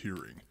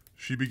volunteering.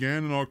 She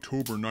began in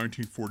October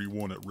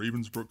 1941 at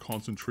Ravensbrück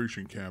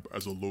concentration camp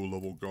as a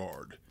low-level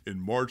guard.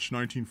 In March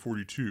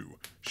 1942,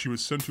 she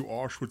was sent to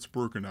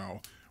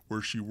Auschwitz-Birkenau,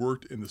 where she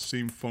worked in the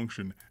same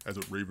function as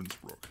at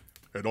Ravensbrück.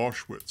 At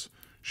Auschwitz,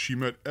 she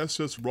met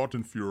SS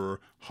Rottenführer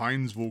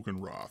Heinz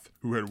Volkenrath,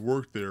 who had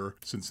worked there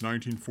since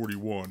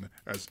 1941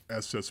 as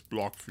SS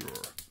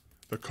Blockführer.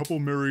 The couple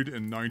married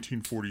in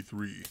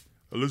 1943.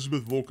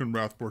 Elisabeth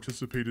Volkenrath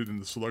participated in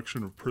the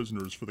selection of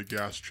prisoners for the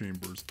gas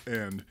chambers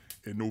and,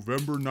 in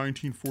November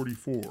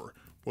 1944,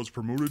 was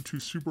promoted to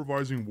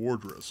supervising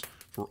wardress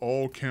for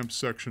all camp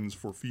sections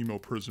for female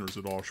prisoners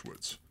at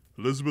Auschwitz.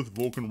 Elisabeth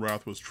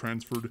Volkenrath was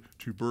transferred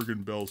to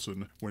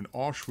Bergen-Belsen when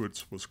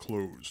Auschwitz was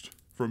closed.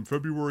 From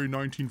February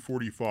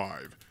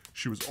 1945,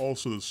 she was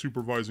also the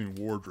supervising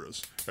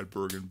wardress at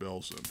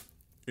Bergen-Belsen.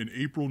 In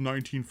April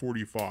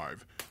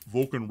 1945,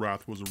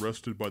 Volkenrath was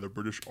arrested by the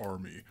British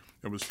Army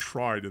and was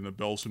tried in the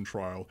Belsen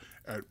trial,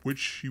 at which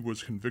she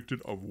was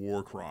convicted of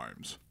war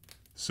crimes.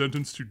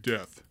 Sentenced to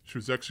death, she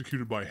was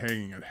executed by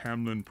hanging at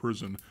Hamlin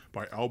Prison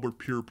by Albert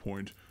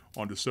Pierpoint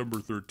on December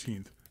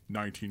 13,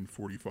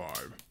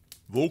 1945.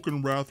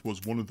 Volkenrath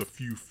was one of the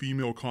few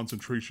female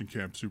concentration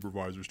camp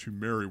supervisors to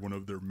marry one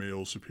of their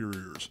male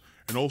superiors,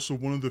 and also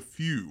one of the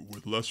few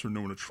with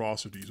lesser-known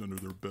atrocities under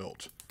their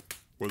belt.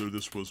 Whether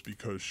this was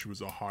because she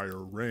was a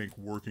higher rank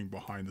working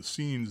behind the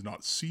scenes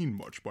not seen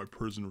much by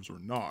prisoners or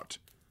not,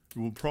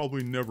 we will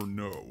probably never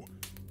know.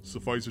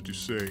 Suffice it to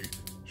say,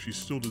 she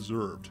still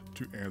deserved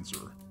to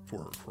answer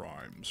for her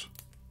crimes.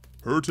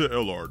 Herta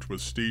Ellert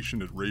was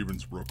stationed at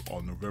Ravensbrück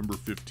on November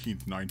 15,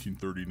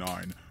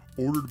 1939,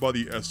 ordered by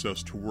the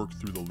SS to work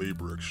through the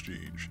labor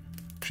exchange.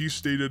 She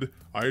stated,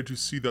 "I had to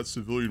see that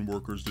civilian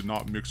workers did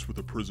not mix with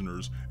the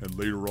prisoners, and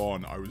later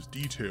on I was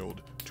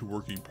detailed to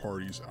working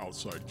parties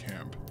outside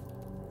camp."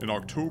 In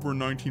October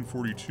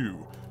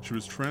 1942, she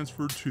was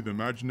transferred to the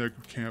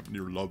Majdanek camp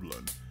near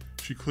Lublin.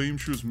 She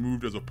claimed she was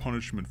moved as a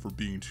punishment for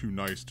being too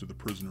nice to the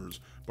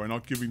prisoners by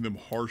not giving them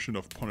harsh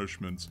enough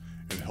punishments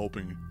and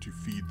helping to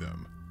feed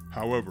them.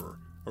 However,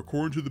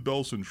 according to the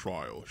Belsen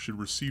trial, she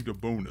received a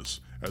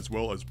bonus as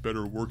well as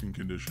better working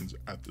conditions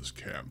at this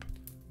camp.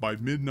 By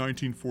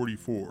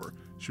mid-1944,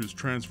 she was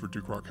transferred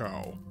to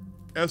Krakow.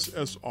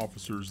 SS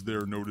officers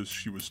there noticed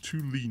she was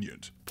too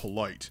lenient,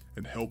 polite,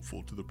 and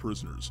helpful to the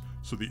prisoners,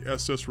 so the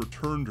SS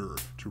returned her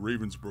to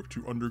Ravensbrück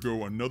to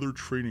undergo another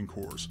training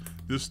course,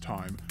 this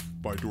time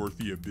by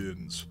Dorothea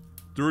Binz.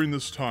 During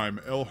this time,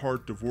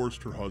 Ellert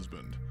divorced her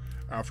husband.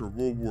 After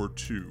World War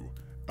II,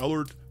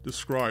 Ellert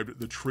described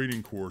the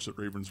training course at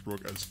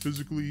Ravensbrück as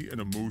physically and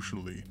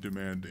emotionally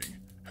demanding.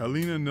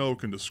 Helena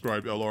Nelken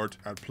described Ellert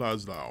at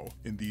Plaslau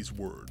in these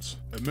words: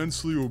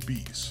 "Immensely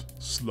obese,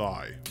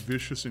 sly,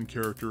 vicious in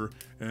character,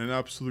 and an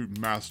absolute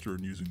master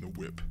in using the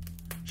whip.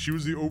 She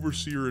was the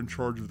overseer in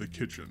charge of the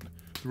kitchen.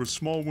 Through a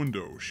small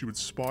window, she would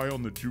spy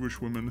on the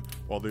Jewish women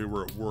while they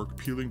were at work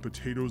peeling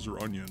potatoes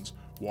or onions,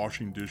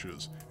 washing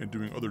dishes, and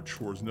doing other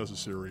chores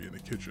necessary in the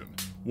kitchen.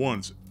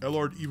 Once,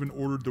 Ellert even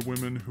ordered the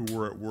women who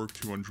were at work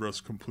to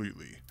undress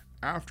completely.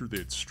 After they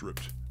had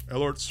stripped,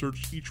 Ellert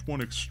searched each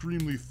one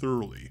extremely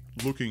thoroughly,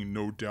 looking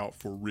no doubt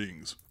for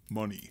rings,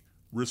 money,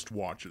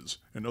 wristwatches,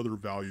 and other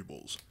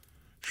valuables.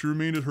 She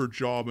remained at her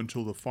job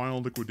until the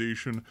final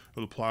liquidation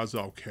of the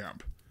Plaszow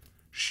camp.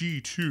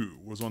 She, too,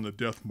 was on the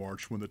death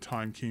march when the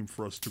time came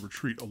for us to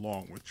retreat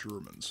along with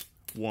Germans,"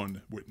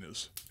 one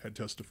witness had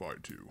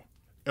testified to.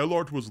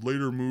 Ellert was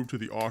later moved to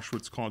the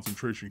Auschwitz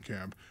concentration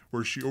camp,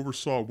 where she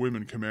oversaw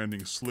women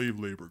commanding slave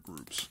labor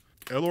groups.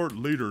 Ellert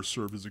later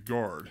served as a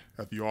guard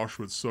at the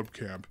Auschwitz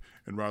subcamp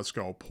in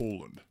Raskow,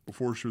 Poland,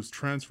 before she was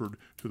transferred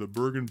to the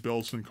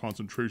Bergen-Belsen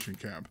concentration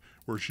camp,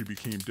 where she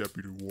became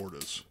deputy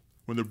wardess.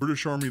 When the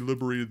British Army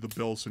liberated the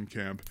Belsen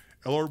camp,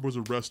 Ellert was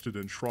arrested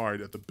and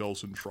tried at the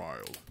Belsen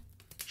trial.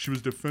 She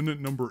was defendant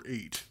number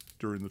 8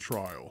 during the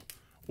trial.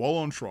 While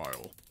on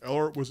trial,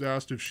 Ellert was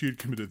asked if she had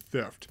committed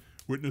theft,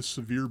 witnessed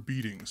severe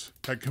beatings,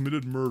 had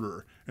committed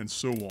murder, and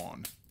so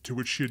on, to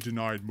which she had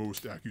denied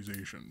most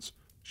accusations.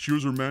 She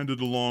was remanded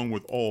along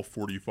with all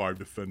 45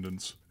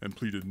 defendants and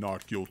pleaded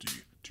not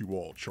guilty to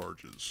all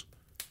charges.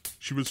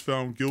 She was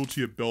found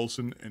guilty at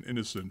Belsen and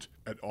innocent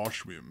at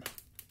Auschwitz.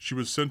 She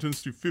was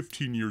sentenced to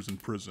 15 years in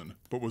prison,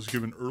 but was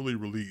given early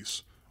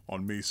release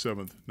on May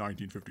 7,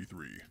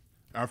 1953.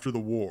 After the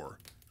war,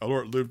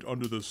 Ellert lived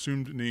under the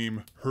assumed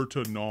name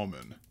Herta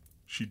Naumann.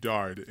 She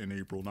died in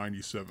April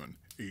 1997,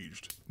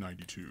 aged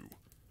 92.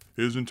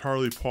 It is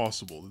entirely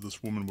possible that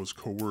this woman was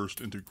coerced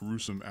into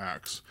gruesome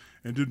acts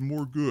and did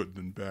more good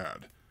than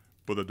bad,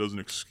 but that doesn't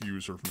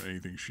excuse her from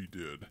anything she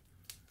did.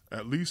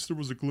 At least there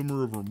was a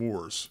glimmer of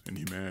remorse and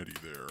humanity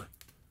there.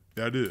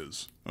 That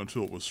is,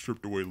 until it was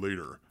stripped away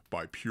later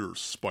by pure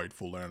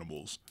spiteful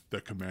animals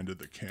that commanded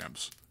the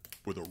camps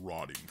with a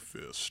rotting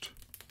fist.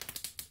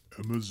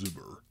 Emma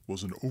Zimmer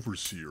was an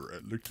overseer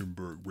at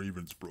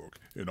Lichtenberg-Ravensbrück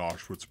in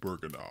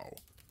Auschwitz-Birkenau.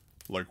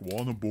 Like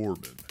Wanne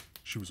Bormann,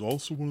 she was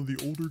also one of the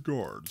older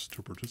guards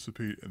to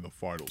participate in the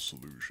final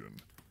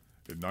solution.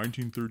 In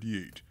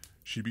 1938,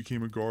 she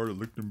became a guard at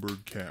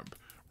Lichtenberg camp,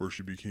 where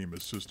she became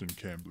assistant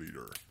camp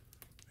leader.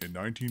 In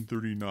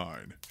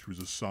 1939, she was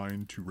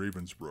assigned to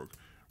Ravensbrück,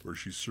 where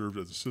she served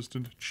as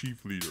assistant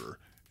chief leader,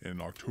 and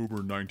in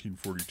October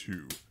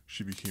 1942,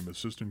 she became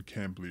assistant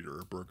camp leader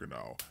at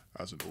Birkenau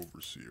as an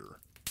overseer.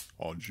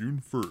 On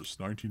June 1st,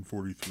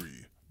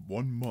 1943,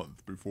 1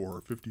 month before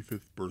her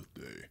 55th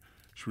birthday,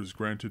 she was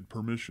granted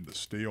permission to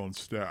stay on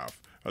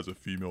staff as a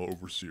female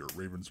overseer at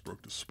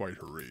Ravensbrück despite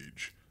her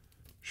age.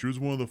 She was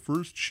one of the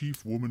first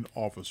chief woman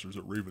officers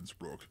at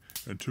Ravensbrück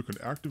and took an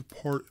active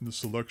part in the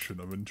selection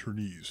of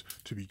internees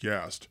to be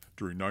gassed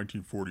during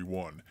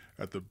 1941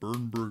 at the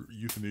Bernburg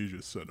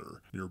Euthanasia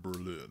Center near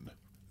Berlin.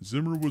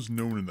 Zimmer was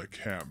known in the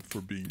camp for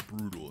being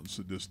brutal and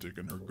sadistic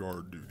in her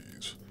guard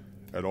duties.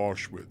 At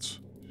Auschwitz,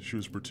 she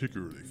was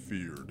particularly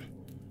feared.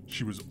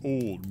 She was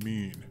old,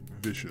 mean,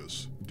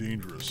 vicious,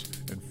 dangerous,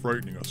 and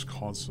frightening us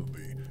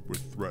constantly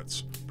with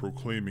threats,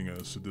 proclaiming in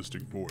a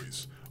sadistic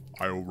voice,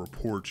 "I will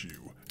report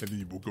you, and then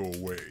you will go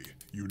away.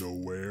 You know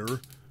where?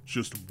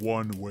 Just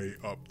one way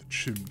up the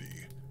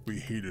chimney." We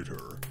hated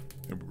her,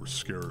 and we were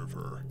scared of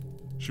her.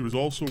 She was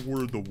also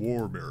awarded the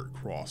War Merit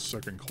Cross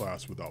 2nd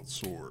class without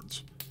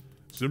swords.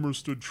 Zimmer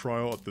stood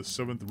trial at the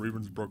 7th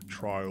Ravensbrück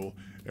trial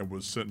and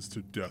was sentenced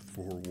to death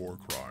for her war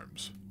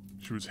crimes.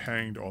 She was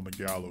hanged on the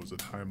gallows at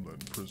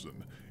Hamelin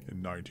prison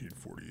in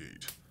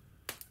 1948.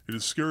 It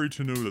is scary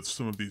to know that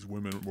some of these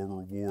women were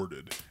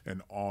rewarded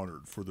and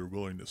honored for their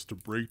willingness to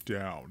break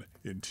down,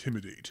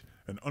 intimidate,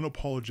 and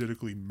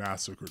unapologetically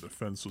massacre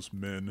defenseless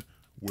men,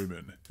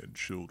 women, and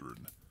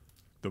children.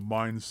 The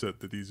mindset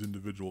that these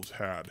individuals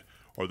had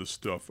are the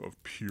stuff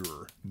of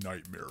pure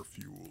nightmare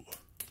fuel.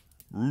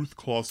 Ruth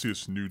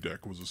Clausius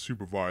Neudeck was a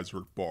supervisor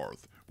at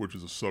Barth, which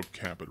is a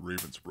sub-camp at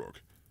Ravensbrück.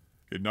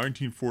 In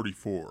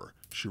 1944,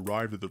 she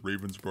arrived at the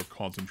Ravensbrück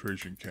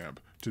concentration camp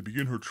to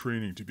begin her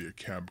training to be a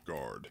camp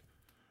guard.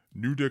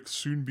 Neudeck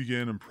soon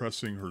began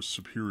impressing her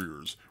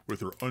superiors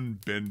with her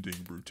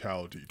unbending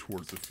brutality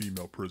towards the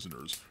female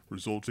prisoners,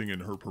 resulting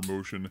in her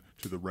promotion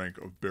to the rank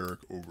of barrack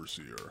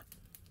overseer.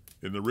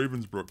 In the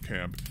Ravensbrück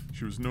camp,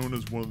 she was known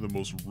as one of the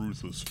most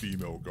ruthless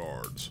female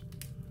guards.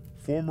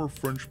 Former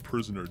French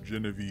prisoner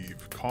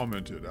Genevieve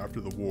commented after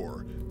the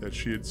war that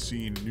she had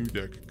seen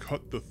Neudeck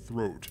cut the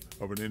throat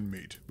of an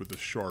inmate with the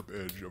sharp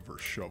edge of her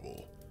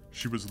shovel.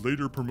 She was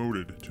later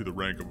promoted to the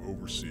rank of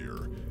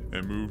overseer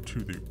and moved to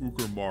the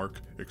Uckermark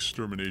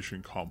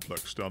extermination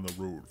complex down the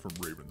road from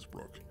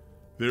Ravensbrück.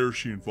 There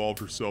she involved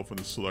herself in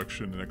the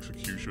selection and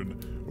execution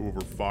of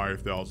over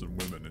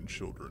 5,000 women and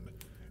children.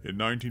 In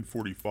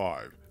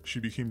 1945, she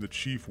became the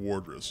chief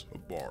wardress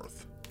of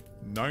Barth.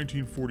 In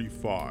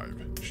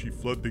 1945, she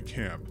fled the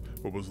camp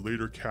but was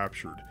later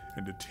captured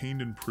and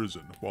detained in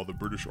prison while the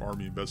British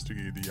Army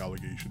investigated the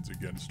allegations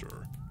against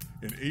her.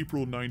 In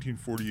April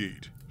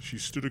 1948, she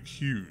stood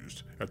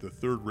accused at the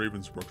Third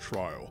Ravensbrück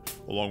trial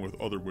along with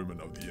other women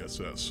of the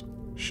SS.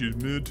 She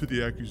admitted to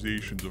the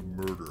accusations of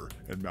murder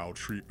and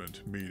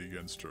maltreatment made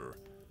against her.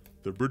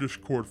 The British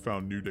court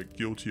found Neudeck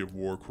guilty of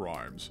war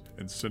crimes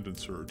and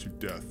sentenced her to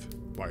death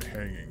by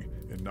hanging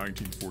in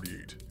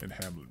 1948 in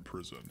Hamelin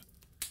prison.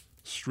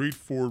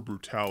 Straightforward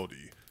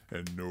brutality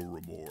and no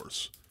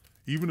remorse.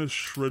 Even a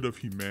shred of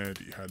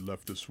humanity had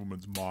left this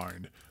woman's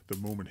mind the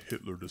moment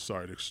Hitler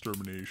decided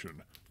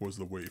extermination was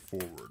the way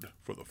forward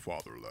for the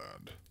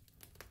fatherland.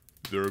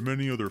 There are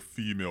many other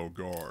female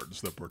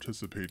guards that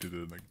participated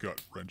in the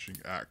gut-wrenching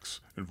acts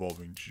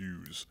involving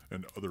Jews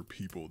and other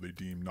people they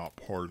deemed not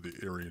part of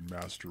the Aryan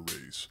master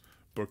race,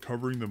 but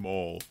covering them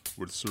all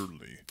would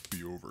certainly be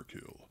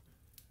overkill.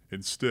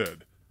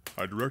 Instead,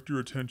 I direct your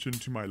attention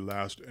to my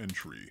last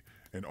entry,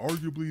 and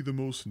arguably the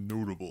most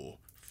notable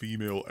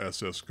female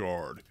SS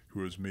guard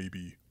who is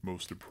maybe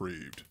most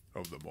depraved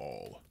of them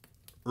all.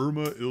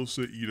 Irma Ilse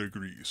Ida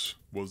Gries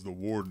was the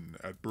warden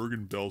at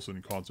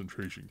Bergen-Belsen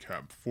concentration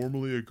camp,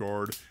 formerly a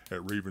guard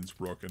at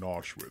Ravensbrück and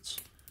Auschwitz.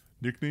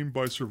 Nicknamed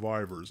by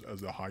survivors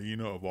as the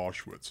Hyena of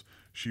Auschwitz,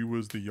 she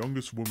was the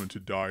youngest woman to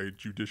die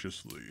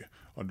judiciously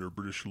under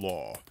British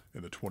law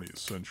in the 20th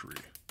century.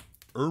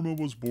 Irma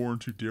was born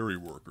to dairy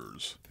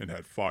workers and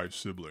had 5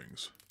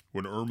 siblings.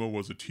 When Irma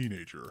was a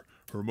teenager,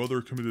 her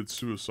mother committed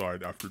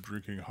suicide after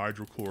drinking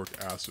hydrochloric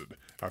acid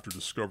after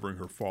discovering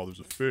her father's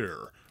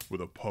affair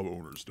with a pub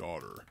owner's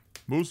daughter.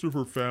 Most of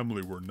her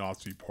family were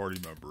Nazi party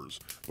members,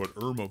 but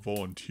Irma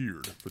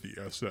volunteered for the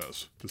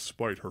SS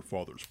despite her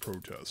father's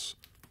protests.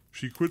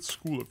 She quit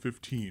school at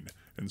 15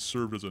 and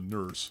served as a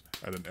nurse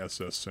at an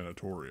SS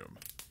sanatorium.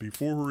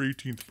 Before her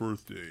 18th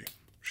birthday,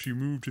 she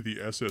moved to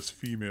the SS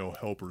Female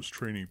Helpers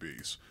Training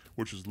Base,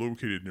 which is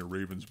located near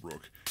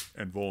Ravensbrück,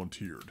 and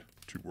volunteered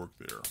to work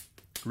there.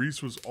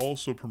 Gries was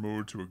also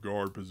promoted to a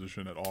guard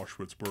position at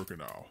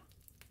Auschwitz-Birkenau.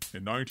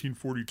 In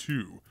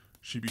 1942,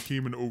 she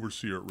became an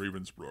overseer at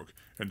Ravensbrück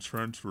and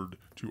transferred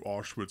to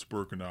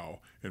Auschwitz-Birkenau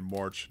in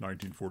March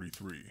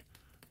 1943.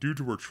 Due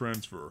to her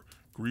transfer,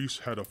 Gries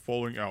had a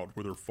falling out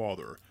with her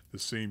father the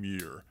same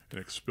year and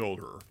expelled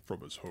her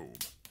from his home.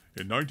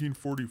 In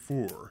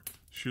 1944,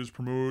 she was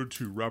promoted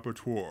to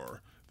rapporteur,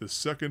 the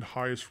second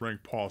highest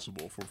rank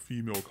possible for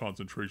female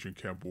concentration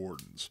camp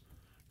wardens.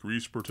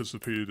 Gries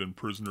participated in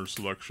prisoner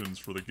selections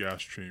for the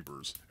gas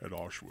chambers at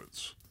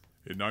Auschwitz.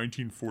 In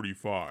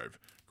 1945,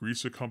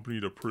 Gries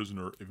accompanied a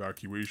prisoner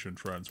evacuation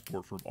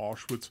transport from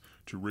Auschwitz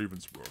to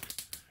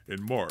Ravensbrück.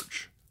 In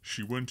March,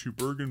 she went to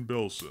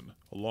Bergen-Belsen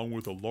along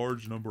with a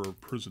large number of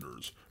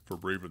prisoners for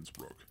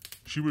Ravensbrück.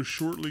 She was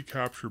shortly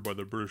captured by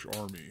the British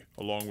Army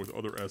along with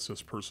other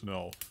SS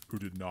personnel who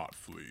did not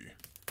flee.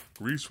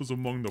 Gries was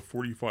among the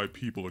 45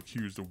 people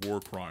accused of war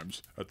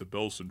crimes at the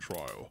Belsen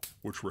trial,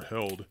 which were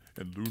held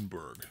in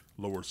Lüneburg,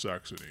 Lower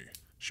Saxony.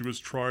 She was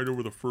tried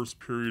over the first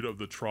period of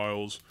the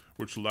trials,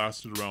 which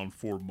lasted around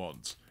 4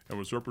 months, and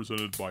was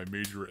represented by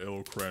Major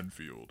L.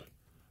 Cranfield.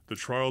 The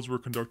trials were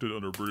conducted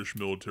under British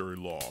military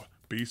law,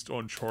 based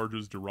on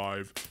charges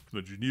derived from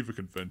the Geneva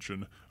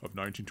Convention of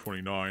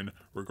 1929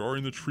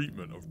 regarding the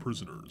treatment of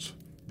prisoners.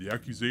 The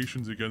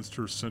accusations against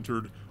her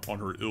centered on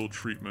her ill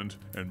treatment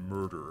and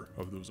murder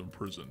of those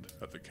imprisoned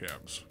at the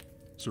camps.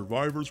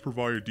 Survivors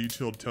provided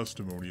detailed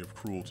testimony of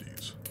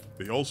cruelties.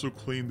 They also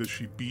claimed that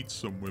she beat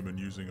some women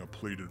using a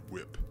plated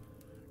whip.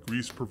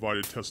 Gries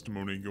provided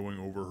testimony going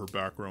over her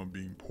background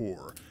being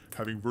poor,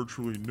 having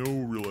virtually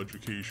no real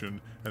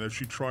education, and that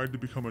she tried to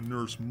become a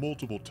nurse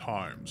multiple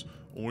times,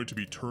 only to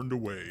be turned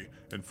away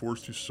and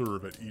forced to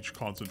serve at each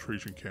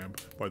concentration camp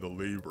by the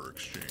labor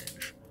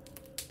exchange.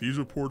 These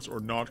reports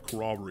are not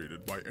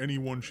corroborated by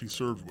anyone she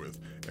served with,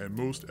 and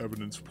most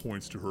evidence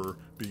points to her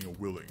being a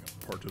willing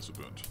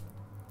participant.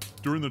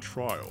 During the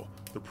trial,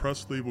 the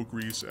press labeled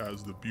Grease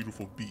as the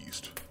Beautiful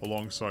Beast,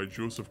 alongside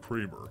Joseph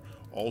Kramer,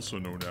 also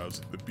known as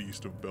the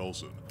Beast of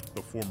Belsen,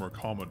 the former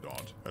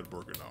commandant at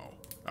Birkenau.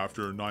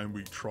 After a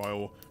 9-week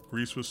trial,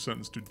 Grease was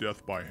sentenced to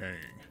death by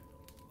hanging.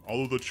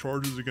 Although the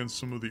charges against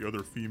some of the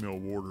other female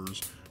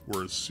warders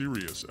were as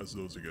serious as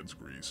those against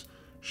Grease,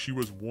 she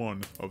was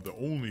one of the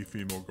only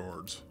female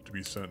guards to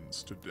be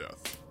sentenced to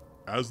death.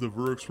 As the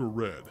verdicts were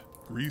read,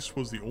 Grease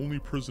was the only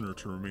prisoner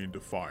to remain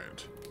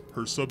defiant.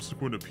 Her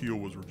subsequent appeal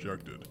was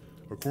rejected.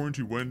 According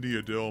to Wendy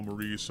Adele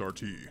Marie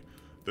Sarti,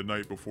 the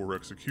night before her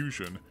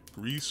execution,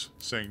 Grease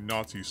sang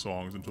Nazi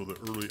songs until the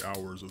early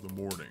hours of the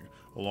morning,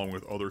 along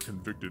with other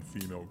convicted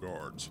female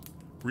guards.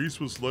 Grease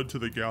was led to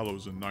the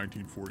gallows in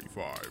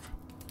 1945.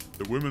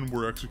 The women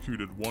were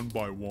executed one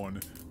by one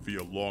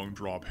via long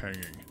drop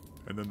hanging,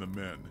 and then the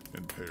men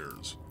in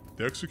pairs.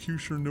 The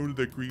executioner noted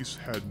that Grease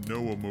had no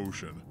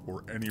emotion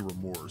or any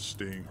remorse,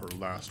 stating her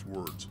last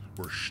words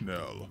were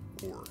schnell,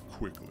 or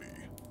quickly.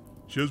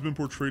 She has been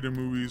portrayed in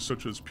movies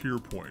such as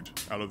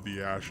Pierpoint, Out of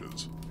the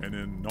Ashes, and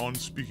in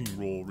non-speaking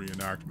role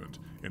reenactment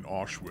in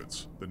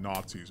Auschwitz, the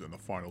Nazis, and the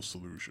Final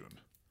Solution.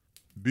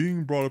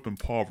 Being brought up in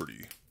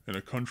poverty, in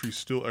a country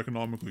still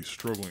economically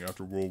struggling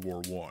after World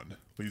War I,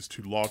 leads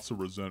to lots of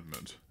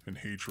resentment and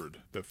hatred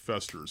that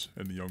festers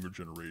in the younger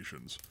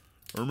generations.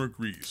 Irma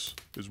Grease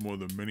is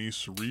one of the many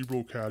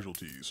cerebral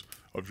casualties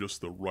of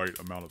just the right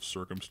amount of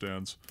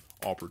circumstance,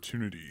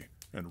 opportunity,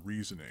 and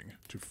reasoning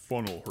to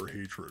funnel her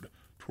hatred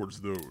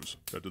towards those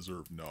that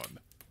deserve none.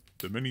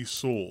 The many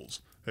souls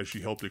that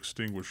she helped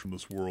extinguish from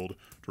this world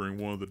during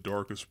one of the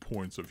darkest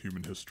points of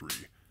human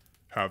history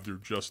have their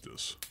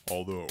justice,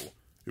 although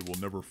it will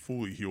never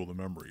fully heal the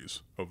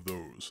memories of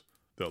those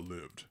that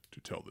lived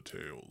to tell the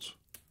tales.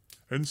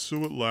 And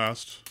so at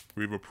last,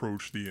 we've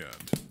approached the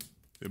end.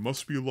 It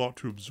must be a lot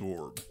to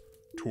absorb.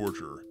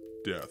 Torture,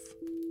 death,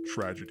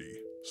 tragedy,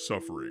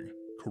 suffering,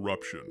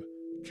 corruption,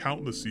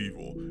 countless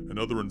evil, and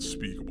other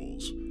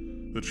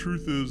unspeakables. The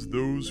truth is,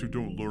 those who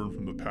don't learn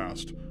from the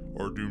past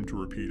are doomed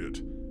to repeat it,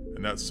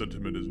 and that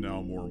sentiment is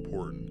now more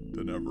important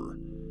than ever.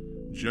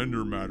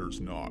 Gender matters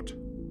not.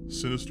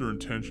 Sinister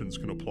intentions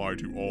can apply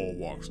to all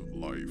walks of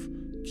life.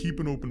 Keep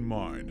an open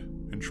mind,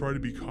 and try to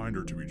be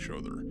kinder to each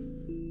other.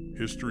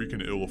 History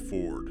can ill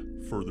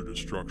afford further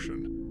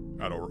destruction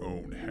at our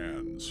own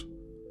hands.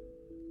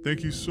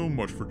 Thank you so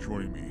much for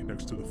joining me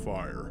next to the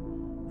fire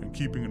and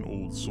keeping an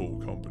old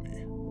soul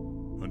company.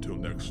 Until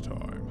next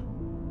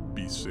time,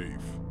 be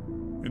safe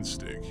and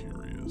stay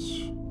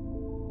curious.